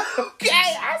 Okay?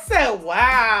 I said,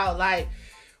 wow, like,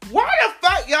 why the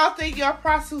fuck y'all think y'all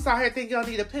prostitutes out here think y'all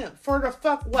need a pimp? For the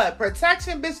fuck what?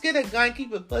 Protection, bitch, get a gun,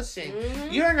 keep it pushing.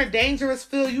 You're in a dangerous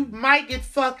field. You might get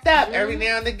fucked up every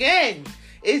now and again.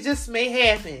 It just may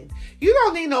happen. You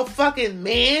don't need no fucking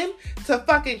man to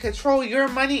fucking control your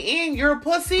money and your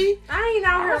pussy. I ain't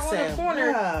out here on the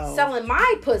corner selling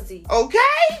my pussy. Okay?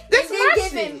 That's my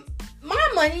shit. My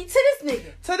money to this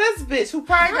nigga. To this bitch who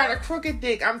probably got a crooked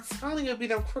dick. I'm telling you, it be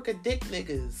them crooked dick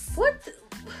niggas. What?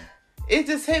 It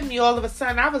just hit me all of a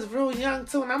sudden. I was real young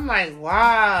too, and I'm like,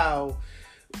 wow.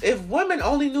 If women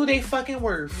only knew they fucking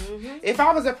worth. Mm-hmm. If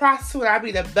I was a prostitute, I'd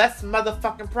be the best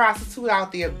motherfucking prostitute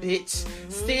out there, bitch. Mm-hmm.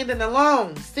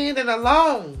 Standing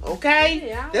alone, okay?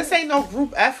 Yeah, this ain't no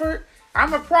group effort.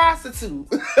 I'm a prostitute.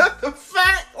 The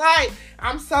fact, like,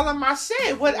 I'm selling my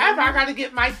shit. Whatever, I gotta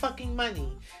get my fucking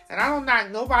money. And I don't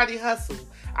knock nobody hustle.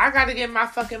 I gotta get my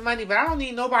fucking money, but I don't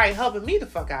need nobody helping me the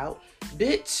fuck out,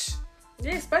 bitch.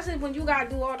 Yeah, especially when you gotta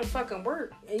do all the fucking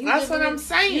work. And that's what I'm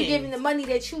saying. You giving the money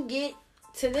that you get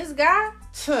to this guy,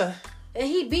 and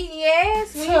he beating your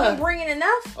ass when you ain't bringing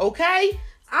enough. Okay,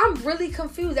 I'm really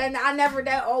confused, and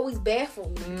that always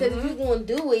baffled me because if you gonna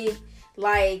do it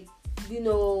like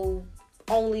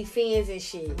OnlyFans and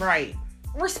shit, right?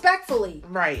 Respectfully,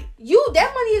 right?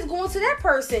 That money is going to that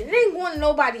person. It ain't going to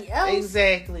nobody else.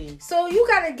 Exactly. So you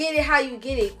gotta get it how you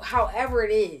get it, however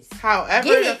it is. However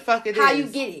the fuck it is. How you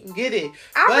get it. Get it.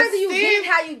 I'd rather you get it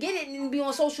how you get it than be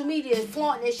on social media and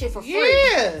flaunting that shit for free.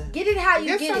 Yeah. Get it how you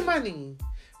get it. Get some money.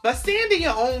 But stand in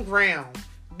your own ground.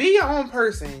 Be your own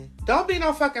person. Don't be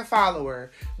no fucking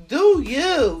follower. Do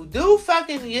you. Do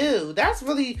fucking you. That's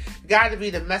really got to be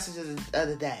the message of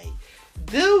the day.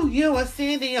 Do you and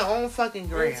stand in your own fucking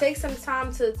ground. And take some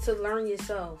time to learn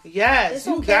yourself. Yes, it's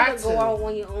okay to go out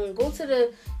on your own.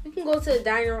 You can go to the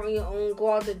diner on your own.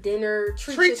 Go out to dinner.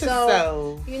 Treat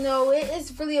yourself.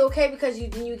 It's really okay because you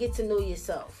get to know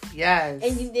yourself. Yes.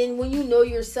 And then when you know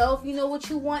yourself, you know what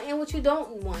you want and what you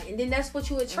don't want, and then that's what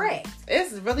you attract.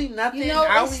 It's really nothing.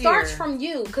 It starts from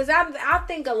you because I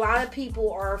think a lot of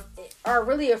people are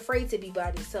really afraid to be by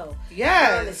themselves.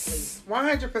 Yes,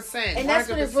 100%. And that's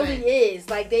 100%. What it really is.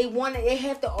 Like they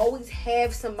have to always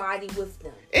have somebody with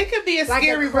them. It could be a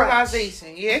scary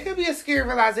realization. Yeah, it could be a scary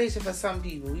realization for some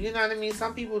people. You know what I mean?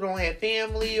 Some people don't have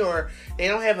family or they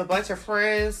don't have a bunch of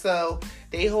friends, so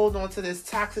they hold on to this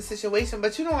toxic situation.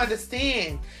 But you don't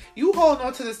understand. You hold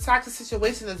on to this toxic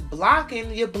situation is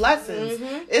blocking your blessings.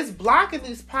 Mm-hmm. It's blocking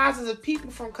these positive people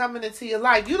from coming into your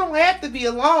life. You don't have to be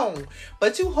alone,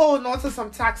 but you holding on to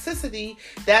some toxicity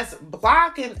that's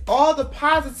blocking all the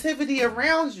positivity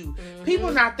around you. Mm-hmm.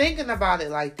 People not thinking about it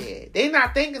like that. They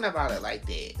not thinking about it like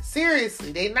that.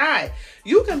 Seriously, they not.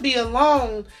 You can be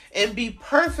alone and be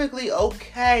perfectly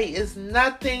okay. There's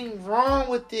nothing wrong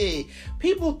with it.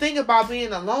 People think about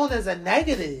being alone as a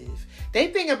negative. They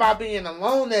think about being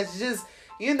alone as just,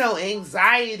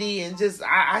 anxiety and just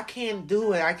I can't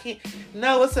do it. I can't.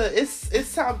 No, it's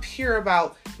something pure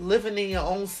about living in your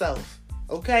own self.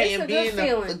 Okay, it's and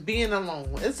being alone.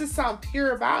 It's just something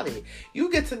pure about it.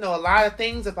 You get to know a lot of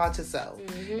things about yourself.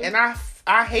 Mm-hmm. And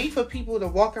I hate for people to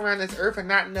walk around this earth and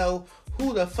not know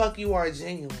who the fuck you are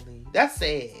genuinely. That's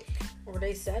sad. Or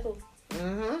they settle.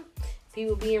 Mm-hmm.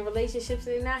 People be in relationships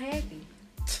and they're not happy.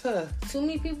 Too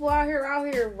many people out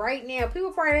here right now.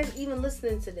 People probably not even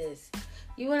listening to this.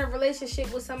 You in a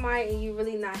relationship with somebody and you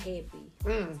really not happy.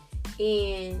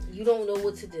 And you don't know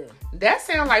what to do. That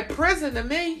sounds like prison to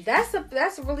me. That's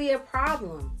really a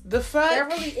problem. The fuck? That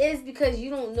really is because you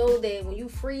don't know that when you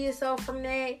free yourself from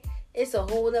that, it's a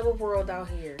whole other world out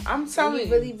here. I'm telling you.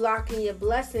 You're really blocking your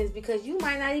blessings because you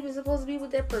might not even supposed to be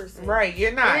with that person. Right,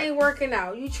 you're not. It ain't working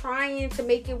out. You trying to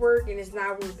make it work and it's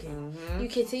not working. Mm-hmm. You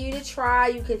continue to try,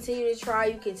 and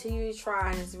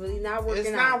it's really not working out.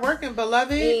 It's not working,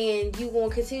 beloved. And you going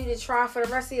to continue to try for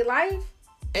the rest of your life?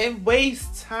 And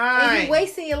waste time. And you're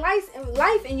wasting your life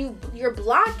and you're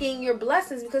blocking your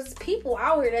blessings because it's people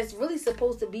out here that's really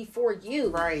supposed to be for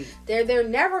you. Right. They're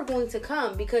never going to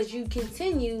come because you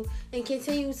continue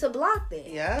to block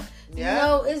that. Yeah.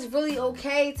 It's really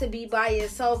okay to be by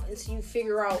yourself until you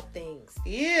figure out things.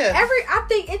 Yeah. I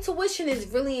think intuition is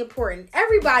really important.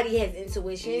 Everybody has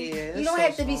intuition. Yeah, you don't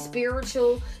have to be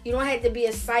spiritual. You don't have to be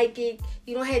a psychic.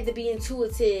 You don't have to be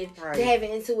intuitive to have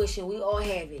an intuition. We all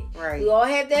have it. Right. We all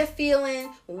have that feeling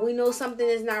when we know something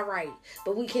is not right.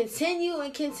 But we continue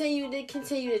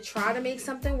to try to make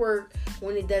something work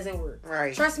when it doesn't work.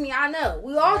 Right. Trust me, I know.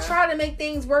 We all try to make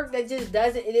things work that just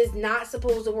doesn't. It is not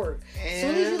supposed to work. As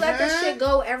soon as you let that shit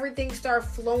go, everything starts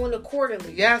flowing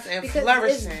accordingly. Yes, and because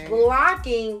flourishing. It's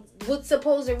blocking what's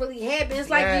supposed to really happen. It's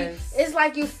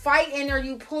like you fighting or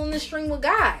you pulling the string with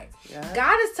God. Yeah.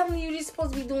 God is telling you you're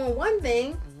supposed to be doing one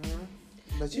thing.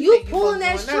 Mm-hmm. But you pulling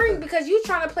that string because you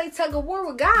trying to play tug of war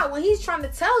with God when He's trying to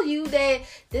tell you that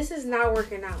this is not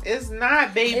working out. It's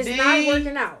not, baby. It's not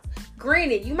working out.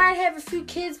 Granted, you might have a few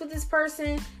kids with this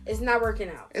person. It's not working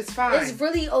out. It's fine. It's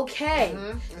really okay.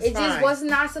 It fine. just was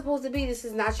not supposed to be. This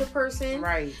is not your person.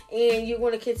 Right. And you're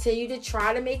going to continue to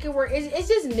try to make it work. It's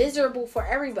just miserable for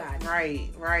everybody.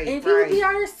 Right. And people be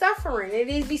out here suffering. They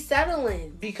need to be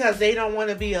settling. Because they don't want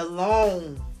to be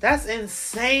alone. That's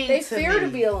insane. They fear to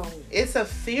be alone. It's a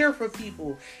fear for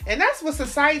people. And that's what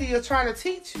society will try to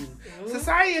teach you.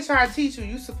 Society will try to teach you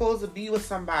you're supposed to be with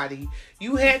somebody.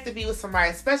 You have to be with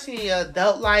somebody. Especially in your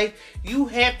adult life. You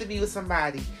have to be with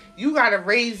somebody. You got to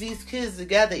raise these kids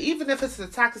together. Even if it's a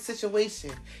toxic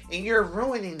situation. And you're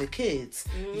ruining the kids.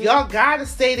 Y'all got to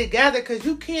stay together. Because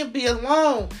you can't be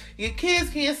alone. Your kids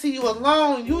can't see you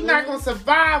alone. You're not going to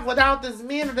survive without this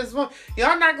man or this woman.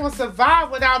 Y'all not going to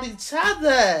survive without each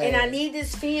other. And I need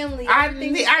this family. I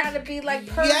think it's got to be like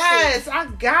perfect. Yes, I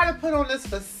got to put on this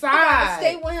facade. I got to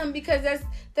stay with him because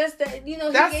that's the, you know,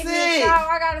 he That's gave me a child.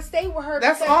 I got to stay with her.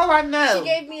 That's all I know. She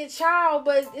gave me a child,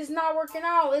 but it's not working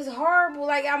out. It's horrible.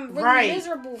 Like, I'm really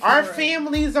miserable for Our her.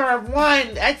 families are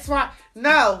one. That's why.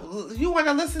 No, you want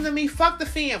to listen to me? Fuck the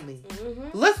family.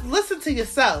 Listen to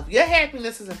yourself. Your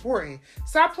happiness is important.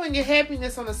 Stop putting your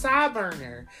happiness on the side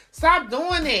burner. Stop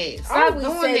doing it. I Stop always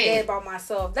doing said it. that about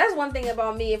myself. That's one thing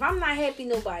about me. If I'm not happy,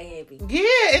 nobody happy.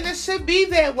 Yeah, and it should be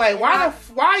that way.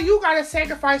 Why you gotta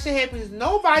sacrifice your happiness?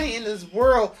 Nobody in this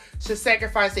world should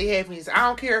sacrifice their happiness. I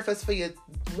don't care if it's for your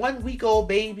 1 week old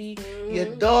baby,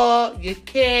 your dog, your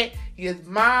cat, your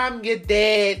mom, your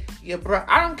dad, your brother.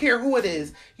 I don't care who it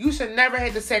is. You should never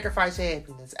have to sacrifice your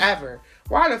happiness ever.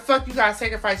 Why the fuck you gotta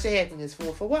sacrifice your happiness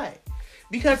for? For what?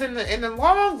 Because in the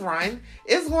long run,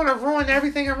 it's gonna ruin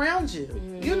everything around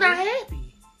you. You're not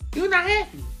happy. You're not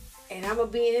happy. And I'm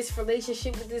gonna be in this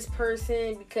relationship with this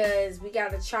person because we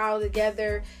got a child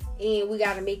together and we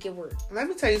gotta make it work. Let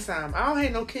me tell you something. I don't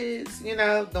have no kids, you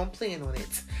know, don't plan on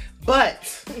it.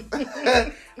 But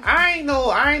I ain't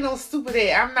no stupid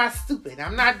ass. I'm not stupid.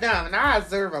 I'm not dumb. And I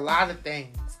observe a lot of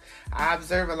things. I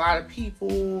observe a lot of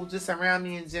people just around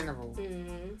me in general.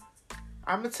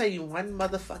 I'm gonna tell you one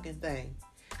motherfucking thing.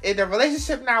 If the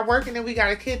relationship not working and we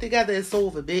got a kid together, it's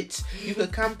over, bitch. You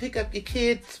could come pick up your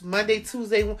kids Monday,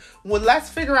 Tuesday. Well, let's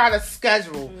figure out a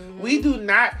schedule. We do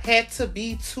not have to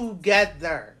be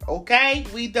together, okay?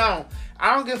 We don't.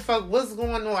 I don't give a fuck what's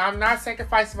going on. I'm not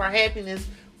sacrificing my happiness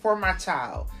for my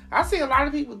child. I see a lot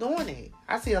of people doing it.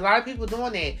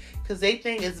 Because they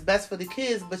think it's best for the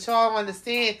kids. But y'all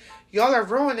understand, y'all are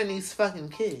ruining these fucking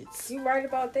kids. You right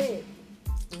about that.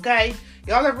 Okay?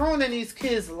 Y'all are ruining these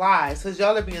kids' lives because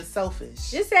y'all are being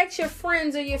selfish. Just ask your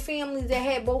friends or your families that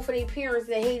had both of their parents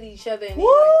that hate each other.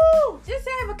 Woo! Just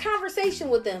have a conversation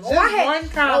with them. Just one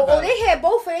combo. They had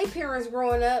both of their parents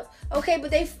growing up. Okay,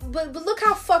 but look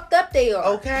how fucked up they are.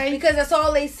 Okay. Because that's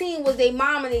all they seen was their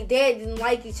mom and their dad didn't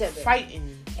like each other.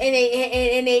 Fighting. And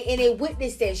they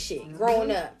witnessed that shit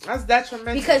growing up. That's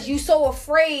detrimental. Because you so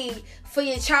afraid for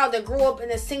your child to grow up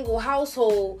in a single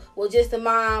household with just the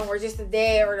mom or just the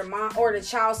dad or the mom or the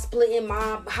child splitting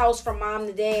house from mom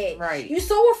to dad. Right. You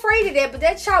so afraid of that, but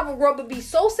that child will grow up and be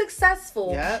so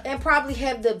successful and probably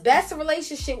have the best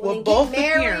relationship when they both get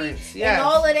married parents. and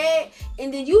all of that.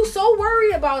 And then you so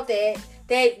worried about that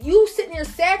you sitting there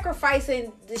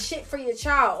sacrificing the shit for your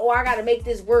child. Oh, I gotta make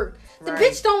this work. The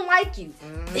bitch don't like you.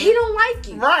 He don't like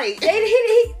you. Right. It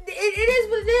is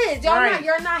what it is.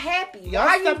 You're not happy. Y'all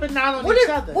stepping out on each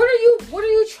other. What are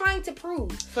you trying to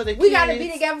prove? For the we kids. gotta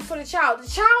be together for the child. The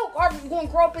child are gonna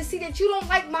grow up and see that you don't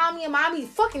like mommy and mommy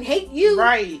fucking hate you.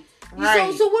 Right. So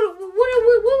what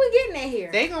are we getting at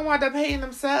here? They gonna wind up hating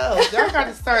themselves. Y'all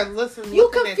gotta start listening. You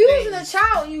confusing the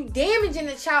child. You damaging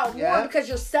the child more because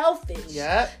you're selfish.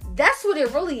 Yep. That's what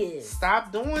it really is.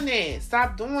 Stop doing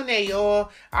that,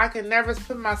 y'all. I can never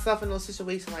put myself in no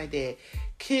situation like that.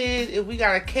 Kid, if we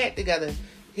got a cat together,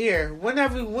 here,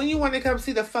 when you want to come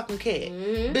see the fucking cat,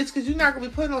 bitch, because you're not gonna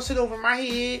be putting no shit over my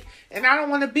head, and I don't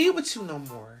want to be with you no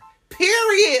more.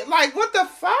 Period. Like, what the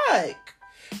fuck?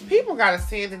 People gotta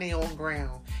stand in their own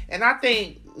ground. And I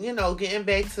think, getting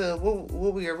back to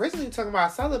what we originally talking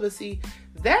about, celibacy,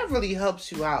 that really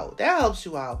helps you out.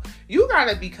 You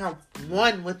gotta become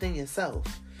one within yourself.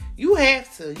 You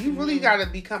have to. You really gotta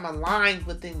become aligned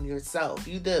within yourself.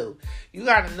 You do. You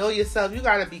gotta know yourself. You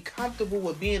gotta be comfortable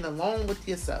with being alone with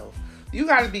yourself. You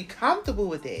gotta be comfortable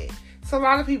with that. So a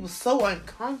lot of people so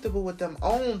uncomfortable with them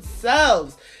own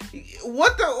selves.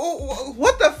 What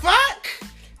the fuck?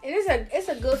 And it's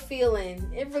a good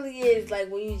feeling. It really is,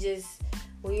 like when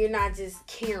you're not just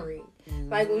caring.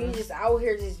 Like when you just out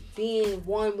here just being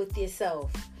one with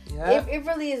yourself. Yep. It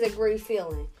really is a great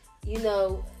feeling.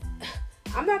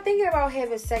 I'm not thinking about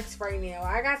having sex right now.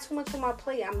 I got too much on my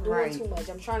plate. I'm doing too much.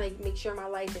 I'm trying to make sure my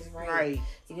life is right. Right.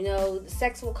 You know, the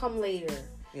sex will come later.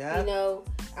 Yeah. You know,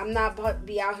 I'm not about to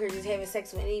be out here just having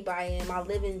sex with anybody and my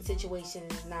living situation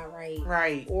is not right.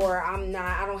 Right. Or I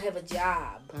don't have a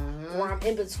job. Mm-hmm. Or I'm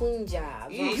in between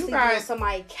jobs. Yeah, or I'm you sleeping got on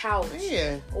somebody's couch.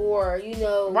 Yeah. Or, you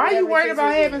know. Why are you worried kids about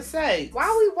are having doing. sex?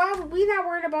 Why we not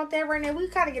worried about that right now? We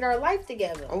gotta get our life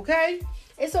together. Okay.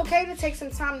 It's okay to take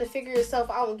some time to figure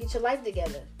yourself out and get your life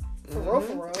together. For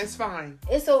real. It's fine.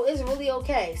 It's really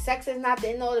okay. Sex is not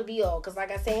the end all to be all. Because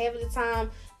like I said, half of the time,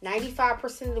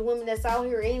 95% of the women that's out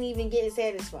here ain't even getting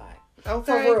satisfied.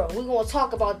 Okay. For real. We're going to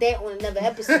talk about that on another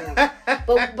episode.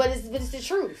 but it's the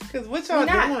truth. Because what y'all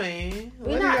doing?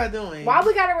 What are y'all doing? Why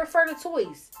we got to refer to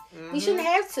toys? We shouldn't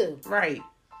have to. Right.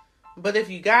 But if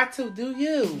you got to, do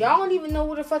you? Y'all don't even know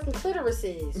where the fucking clitoris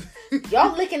is.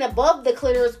 Y'all licking above the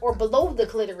clitoris or below the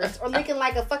clitoris or licking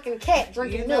like a fucking cat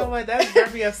drinking milk. You know what? That's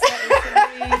very upsetting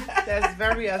to me. That's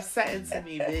very upsetting to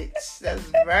me, bitch. That's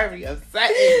very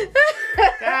upsetting.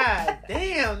 God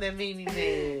damn, that made me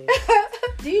mad.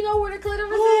 Do you know where the clitoris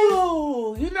is?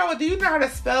 Ooh, do you know how to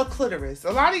spell clitoris?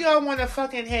 A lot of y'all want to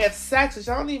fucking have sex, but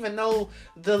y'all don't even know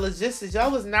the logistics.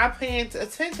 Y'all was not paying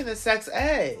attention to sex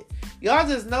ed. Y'all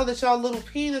just know that y'all little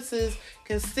penises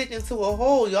can stick into a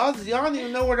hole. Y'all don't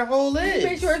even know where the hole is.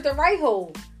 Make sure it's the right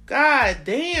hole. God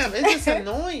damn, it's just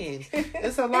annoying.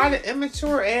 It's a lot of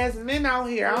immature ass men out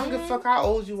here. I don't give a fuck how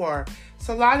old you are. It's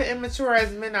a lot of immature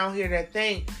ass men out here that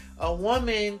think a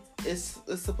woman is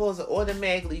supposed to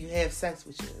automatically have sex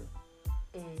with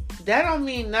you. That don't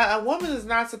mean a woman is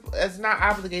not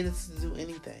obligated to do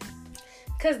anything.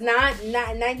 Cause not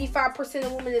 95%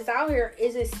 of women that's out here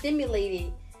isn't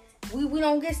stimulated. We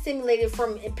don't get stimulated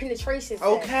from penetration sex.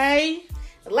 Okay.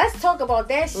 Let's talk about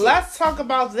that shit. Let's talk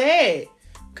about that.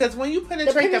 Because when you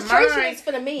penetrate the mind, is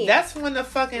for the men. That's when the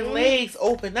fucking legs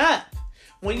open up.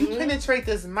 When you penetrate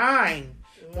this mind,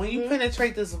 when you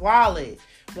penetrate this wallet,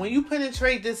 when you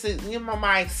penetrate this,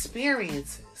 my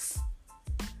experiences,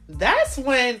 that's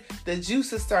when the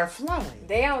juices start flowing.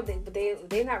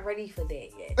 They're not ready for that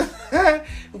yet.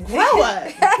 Grow up.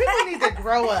 People need to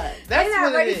grow up. That's they're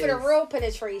not what ready it is. for the real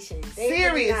penetration.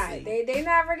 Seriously. They're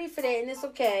not ready for that, and it's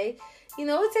okay. You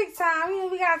know, it takes time. You know,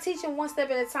 we gotta teach them one step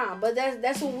at a time. But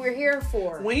that's what we're here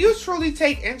for. When you truly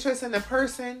take interest in a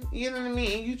person, you know what I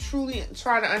mean, and you truly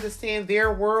try to understand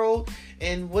their world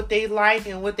and what they like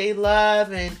and what they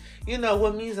love, and you know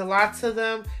what means a lot to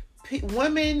them.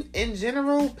 Women in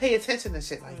general pay attention to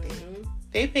shit like that.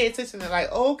 They pay attention to like,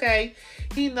 oh, okay,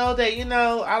 he know that,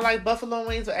 I like buffalo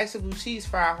wings with extra blue cheese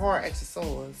fried hard extra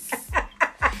sauce.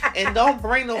 And don't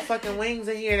bring no fucking wings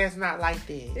in here that's not like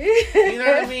that. You know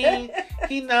what I mean?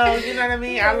 He know, you know what I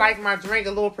mean? I like my drink a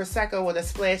little Prosecco with a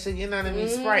splash of,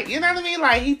 Sprite. You know what I mean?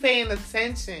 Like, he paying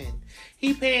attention.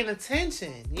 He paying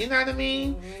attention. You know what I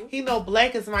mean? He know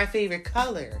black is my favorite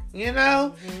color. You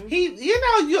know?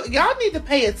 Y'all need to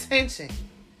pay attention.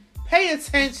 Pay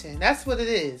attention. That's what it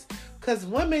is. Because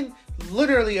women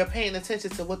literally are paying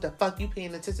attention to what the fuck you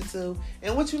paying attention to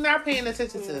and what you not paying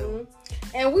attention to.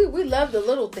 And we love the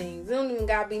little things. It don't even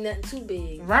gotta be nothing too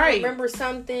big. Right. You remember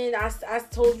something? I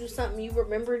told you something. You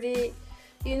remembered it.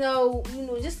 You know,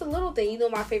 just a little thing. You know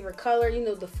my favorite color. You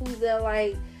know the foods that I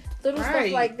like. Little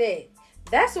stuff like that.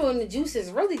 That's when the juices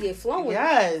really get flowing.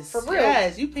 Yes. For real.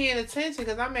 Yes. You paying attention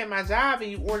because I'm at my job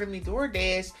and you order me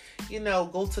DoorDash,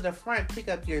 go to the front, pick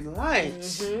up your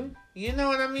lunch. You know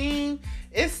what I mean?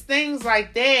 It's things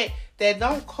like that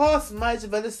don't cost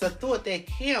much, but it's a thought that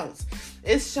counts.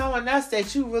 It's showing us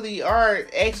that you really are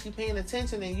actually paying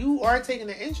attention and you are taking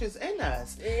an interest in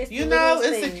us. It's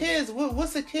the kids.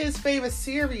 What's the kids' favorite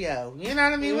cereal? You know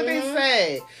what I mean? What they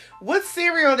say. What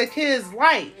cereal the kids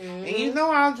like? And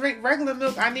I don't drink regular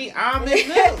milk. I need almond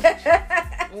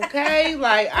milk. Okay?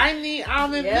 Like, I need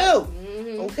almond milk.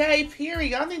 Okay?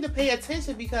 Period. Y'all need to pay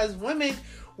attention because women,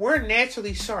 we're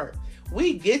naturally sharp.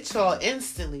 We get y'all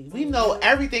instantly. We know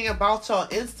everything about y'all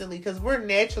instantly because we're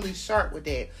naturally sharp with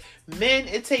that. Men,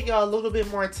 it take y'all a little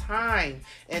bit more time.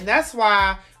 And that's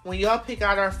why when y'all pick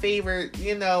out our favorite,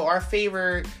 our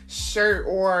favorite shirt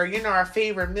or, our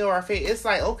favorite meal, it's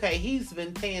like, okay, he's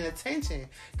been paying attention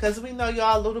because we know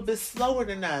y'all a little bit slower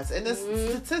than us. And it's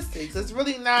statistics. It's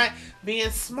really not being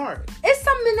smart. It's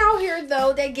some men out here,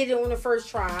 though, that get it on the first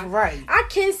try. Right. I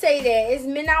can say that. It's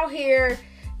men out here,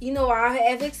 I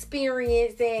have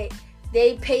experienced that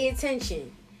they pay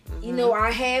attention.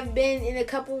 I have been in a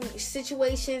couple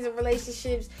situations and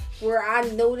relationships where I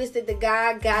noticed that the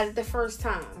guy got it the first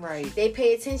time. Right. They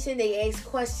pay attention. They ask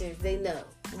questions. They know.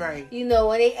 Right. And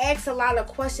they ask a lot of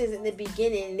questions in the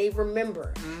beginning and they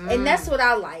remember. And that's what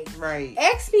I like. Right.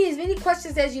 Ask me as many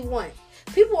questions as you want.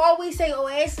 People always say, "Oh,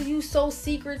 Ashley, you so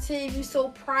secretive, you so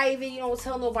private, you don't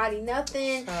tell nobody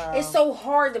nothing. It's so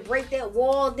hard to break that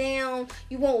wall down.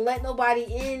 You won't let nobody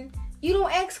in." You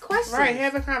don't ask questions. Right,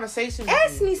 have a conversation with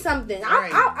Ask me. me something.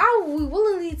 Right. I will be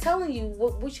willingly telling you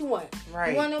what you want.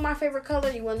 Right. You want to know my favorite color?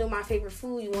 You want to know my favorite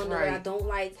food? You want to know what I don't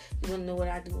like? You want to know what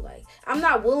I do like? I'm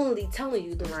not willingly telling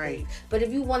you those things. But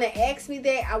if you want to ask me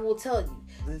that, I will tell you.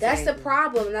 Exactly. That's the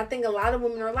problem. And I think a lot of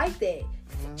women are like that.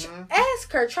 Mm-hmm.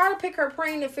 Ask her. Try to pick her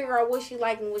brain to figure out what she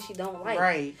like and what she don't like.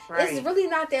 Right. It's really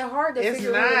not that hard to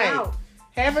figure it out.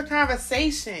 Have a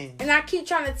conversation. And I keep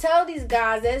trying to tell these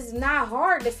guys that it's not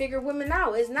hard to figure women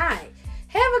out. It's not.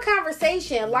 Have a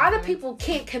conversation. A lot of people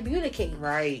can't communicate.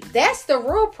 Right. That's the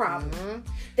real problem.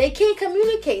 They can't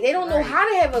communicate. They don't know how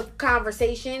to have a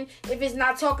conversation if it's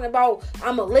not talking about,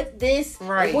 I'm going to lick this.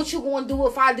 Right. What you going to do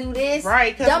if I do this.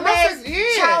 Right. Dumbass,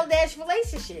 childish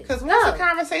relationship. Because once the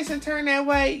conversation turn that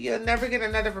way, you'll never get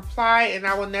another reply, and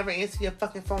I will never answer your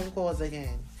fucking phone calls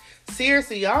again.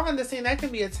 Seriously, y'all understand that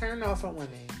can be a turn off for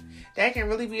women. That can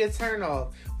really be a turn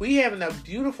off. We having a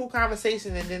beautiful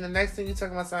conversation, and then the next thing you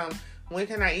talking about something, when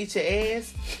can I eat your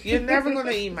ass? You're never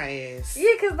gonna eat my ass.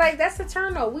 Yeah, because like that's a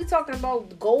turn off. We talking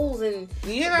about goals and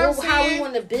how we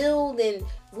want to build and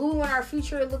what we want our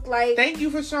future to look like. Thank you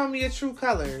for showing me your true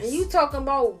colors. And you talking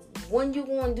about when you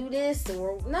gonna do this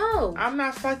or no? I'm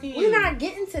not fucking you. We're not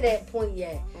getting to that point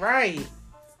yet. Right.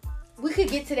 We could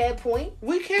get to that point.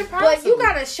 We can possibly. But you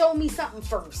gotta show me something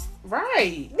first.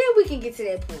 Right. Then we can get to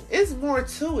that point. It's more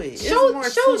to it. Show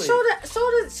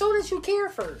that you care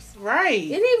first. Right.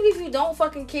 And even if you don't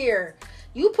fucking care,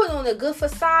 you put on a good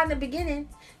facade in the beginning.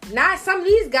 Not some of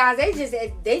these guys,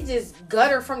 they just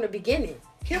gutter from the beginning.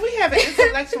 Can we have an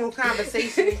intellectual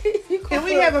conversation? Can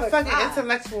we have a fucking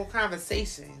intellectual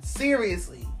conversation?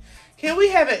 Seriously. Can we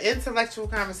have an intellectual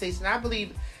conversation? I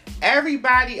believe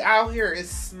everybody out here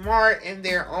is smart in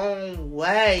their own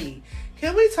way.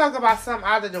 Can we talk about something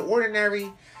out of the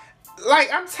ordinary?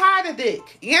 Like, I'm tired of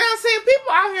dick. You know what I'm saying?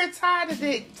 People out here tired of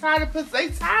dick. Tired of pussy. They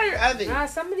tired of it. Nah,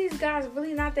 some of these guys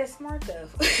really not that smart, though.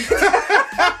 Be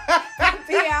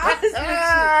honest with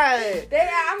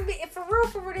you. For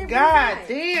real, they're God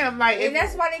damn. Like, and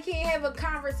that's why they can't have a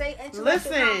conversation.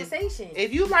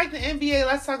 If you like the NBA,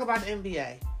 let's talk about the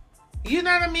NBA. You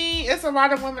know what I mean? It's a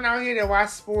lot of women out here that watch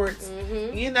sports.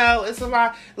 Mm-hmm. You know, it's a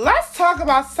lot. Let's talk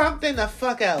about something the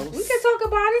fuck else. We can talk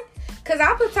about it. Because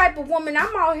I'm the type of woman,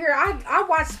 I'm out here, I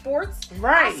watch sports.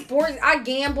 Right. I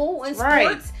gamble in sports.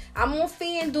 Right. I'm on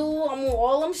FanDuel. I'm on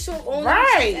all them shit.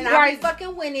 Right. And I be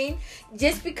fucking winning.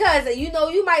 Just because, you know,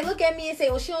 you might look at me and say,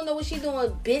 well, she don't know what she doing.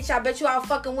 Bitch, I bet you I'll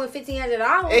fucking win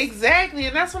 $1,500. Exactly.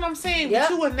 And that's what I'm saying. Yep.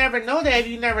 But you would never know that if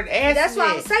you never asked That's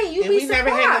what I'm saying. You and be we surprised.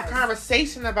 never had a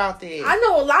conversation about that. I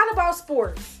know a lot about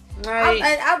sports. Right.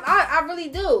 I really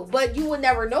do. But you would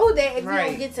never know that if you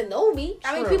don't get to know me.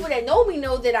 I mean, people that know me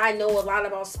know that I know a lot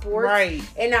about sports. Right.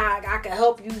 And I can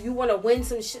help you. You want to win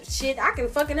some shit, I can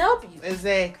fucking help you.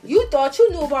 Exactly. You thought you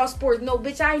knew about sports. No,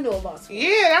 bitch, I know about sports.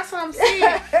 Yeah, that's what I'm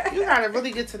saying. You gotta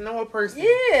really get to know a person.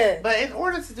 Yeah. But in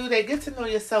order to do that, get to know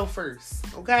yourself first.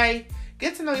 Okay?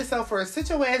 Get to know yourself first. Sit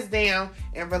your ass down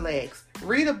and relax.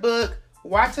 Read a book.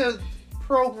 Watch a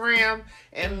program.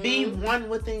 And be one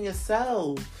within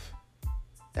yourself.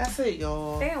 That's it,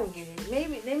 y'all. They don't get it.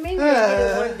 Maybe they get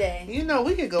it one day. You know,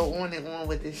 we could go on and on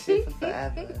with this shit for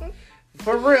forever.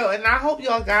 For real. And I hope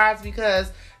y'all guys,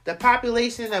 because the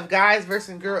population of guys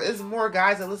versus girls is more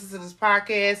guys that listen to this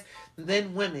podcast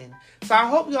than women. So I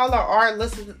hope y'all are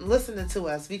listening to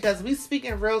us because we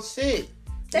speaking real shit.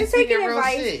 They taking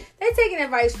advice. They taking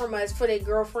advice from us for their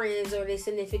girlfriends or their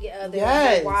significant others,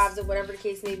 their wives, or whatever the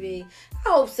case may be. I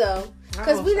hope so,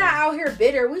 because we not out here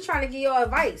bitter. We trying to give y'all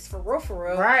advice for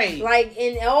real, right? Like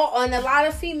in a lot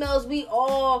of females,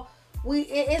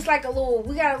 it's like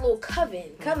we got a little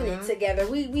covenant together.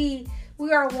 We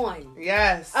are one.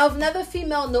 Yes. Of another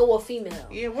female, know a female.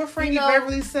 Yeah, what Frankie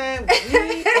Beverly said,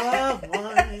 we are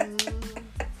one.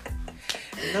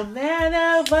 No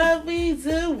matter what we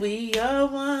do, we are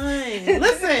one.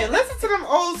 Listen to them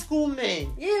old school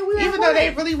men. Yeah, we are Even though they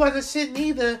really wasn't shit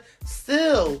neither,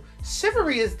 still,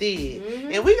 chivalry is dead.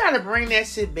 Mm-hmm. And we gotta bring that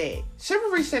shit back.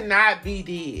 Chivalry should not be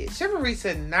dead. Chivalry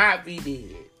should not be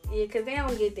dead. Yeah, because they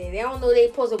don't get that. They don't know they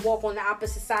supposed to walk on the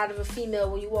opposite side of a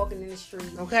female when you're walking in the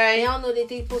street. Okay. They don't know that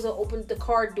they supposed to open the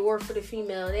car door for the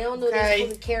female. They don't know they're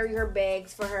supposed to carry her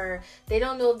bags for her. They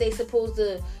don't know if they supposed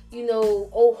to,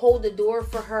 hold the door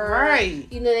for her. Right.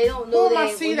 They don't know pull that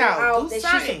my seat out that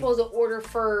she's supposed to order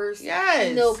first.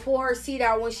 Yes. Pull her seat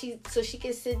out so she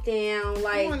can sit down.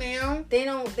 Like, come on now.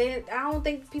 I don't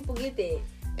think people get that.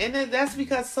 And then that's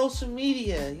because social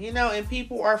media, and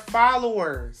people are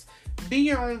followers. Be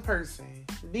your own person.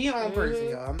 Be your own person,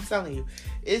 y'all. I'm telling you.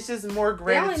 It's just more They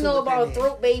gratitude. only know about it.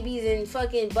 throat babies and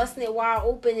fucking busting it wide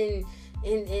open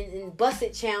and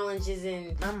busted challenges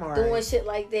and doing shit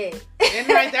like that. And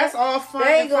like that's all fun.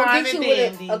 They ain't gonna fine get and you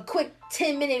dandy. with a quick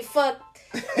 10-minute fuck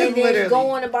and then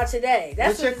go on about your day.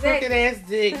 That's with what your exactly. crooked ass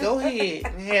dick. Go ahead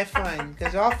and have fun,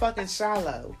 cause y'all fucking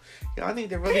shallow. Y'all need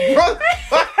to really grow the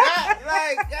fuck up.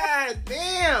 Like, god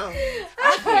damn,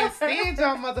 I can't stand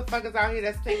y'all motherfuckers out here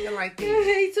that's thinking like this.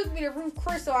 He took me to Ruth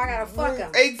Chris, so I gotta fuck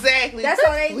him. Exactly. That's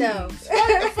all they know.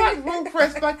 Fuck Ruth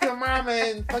Chris, fuck your mama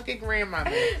and fuck your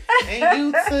grandmama. And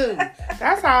you too.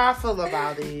 That's how I feel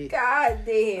about it. God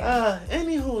damn.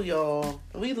 Anywho, y'all.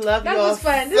 We love That y'all was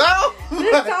fun. so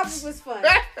This much. topic was fun.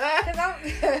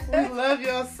 We love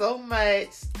y'all so much.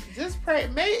 Just pray.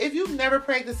 If you've never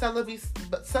practiced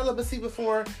celibacy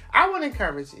before, I want to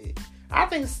encourage it. I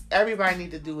think everybody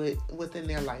need to do it within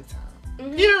their lifetime.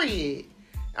 Mm-hmm. Period.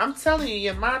 I'm telling you,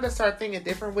 your mind will start thinking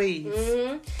different ways.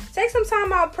 Mm-hmm. Take some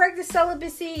time out, practice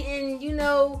celibacy, and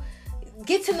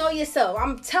get to know yourself.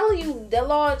 I'm telling you, the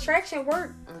law of attraction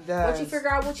works. Once you figure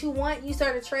out what you want, you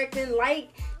start attracting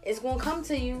it's gonna come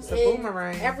to you. It's a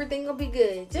boomerang. Everything will be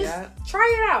good. Just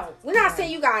try it out. We're not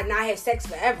saying you gotta not have sex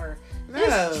forever.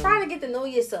 Just try to get to know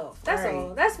yourself. That's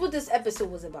all. That's what this episode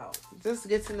was about. Just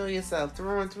get to know yourself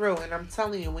through and through. And I'm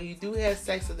telling you, when you do have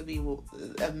sex, it'll be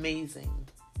amazing.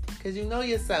 Because you know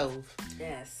yourself.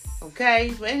 Yes.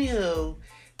 Okay? But anywho,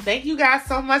 thank you guys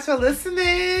so much for listening.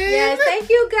 Yes, thank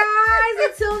you guys.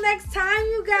 Until next time,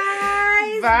 you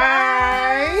guys.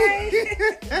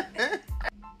 Bye.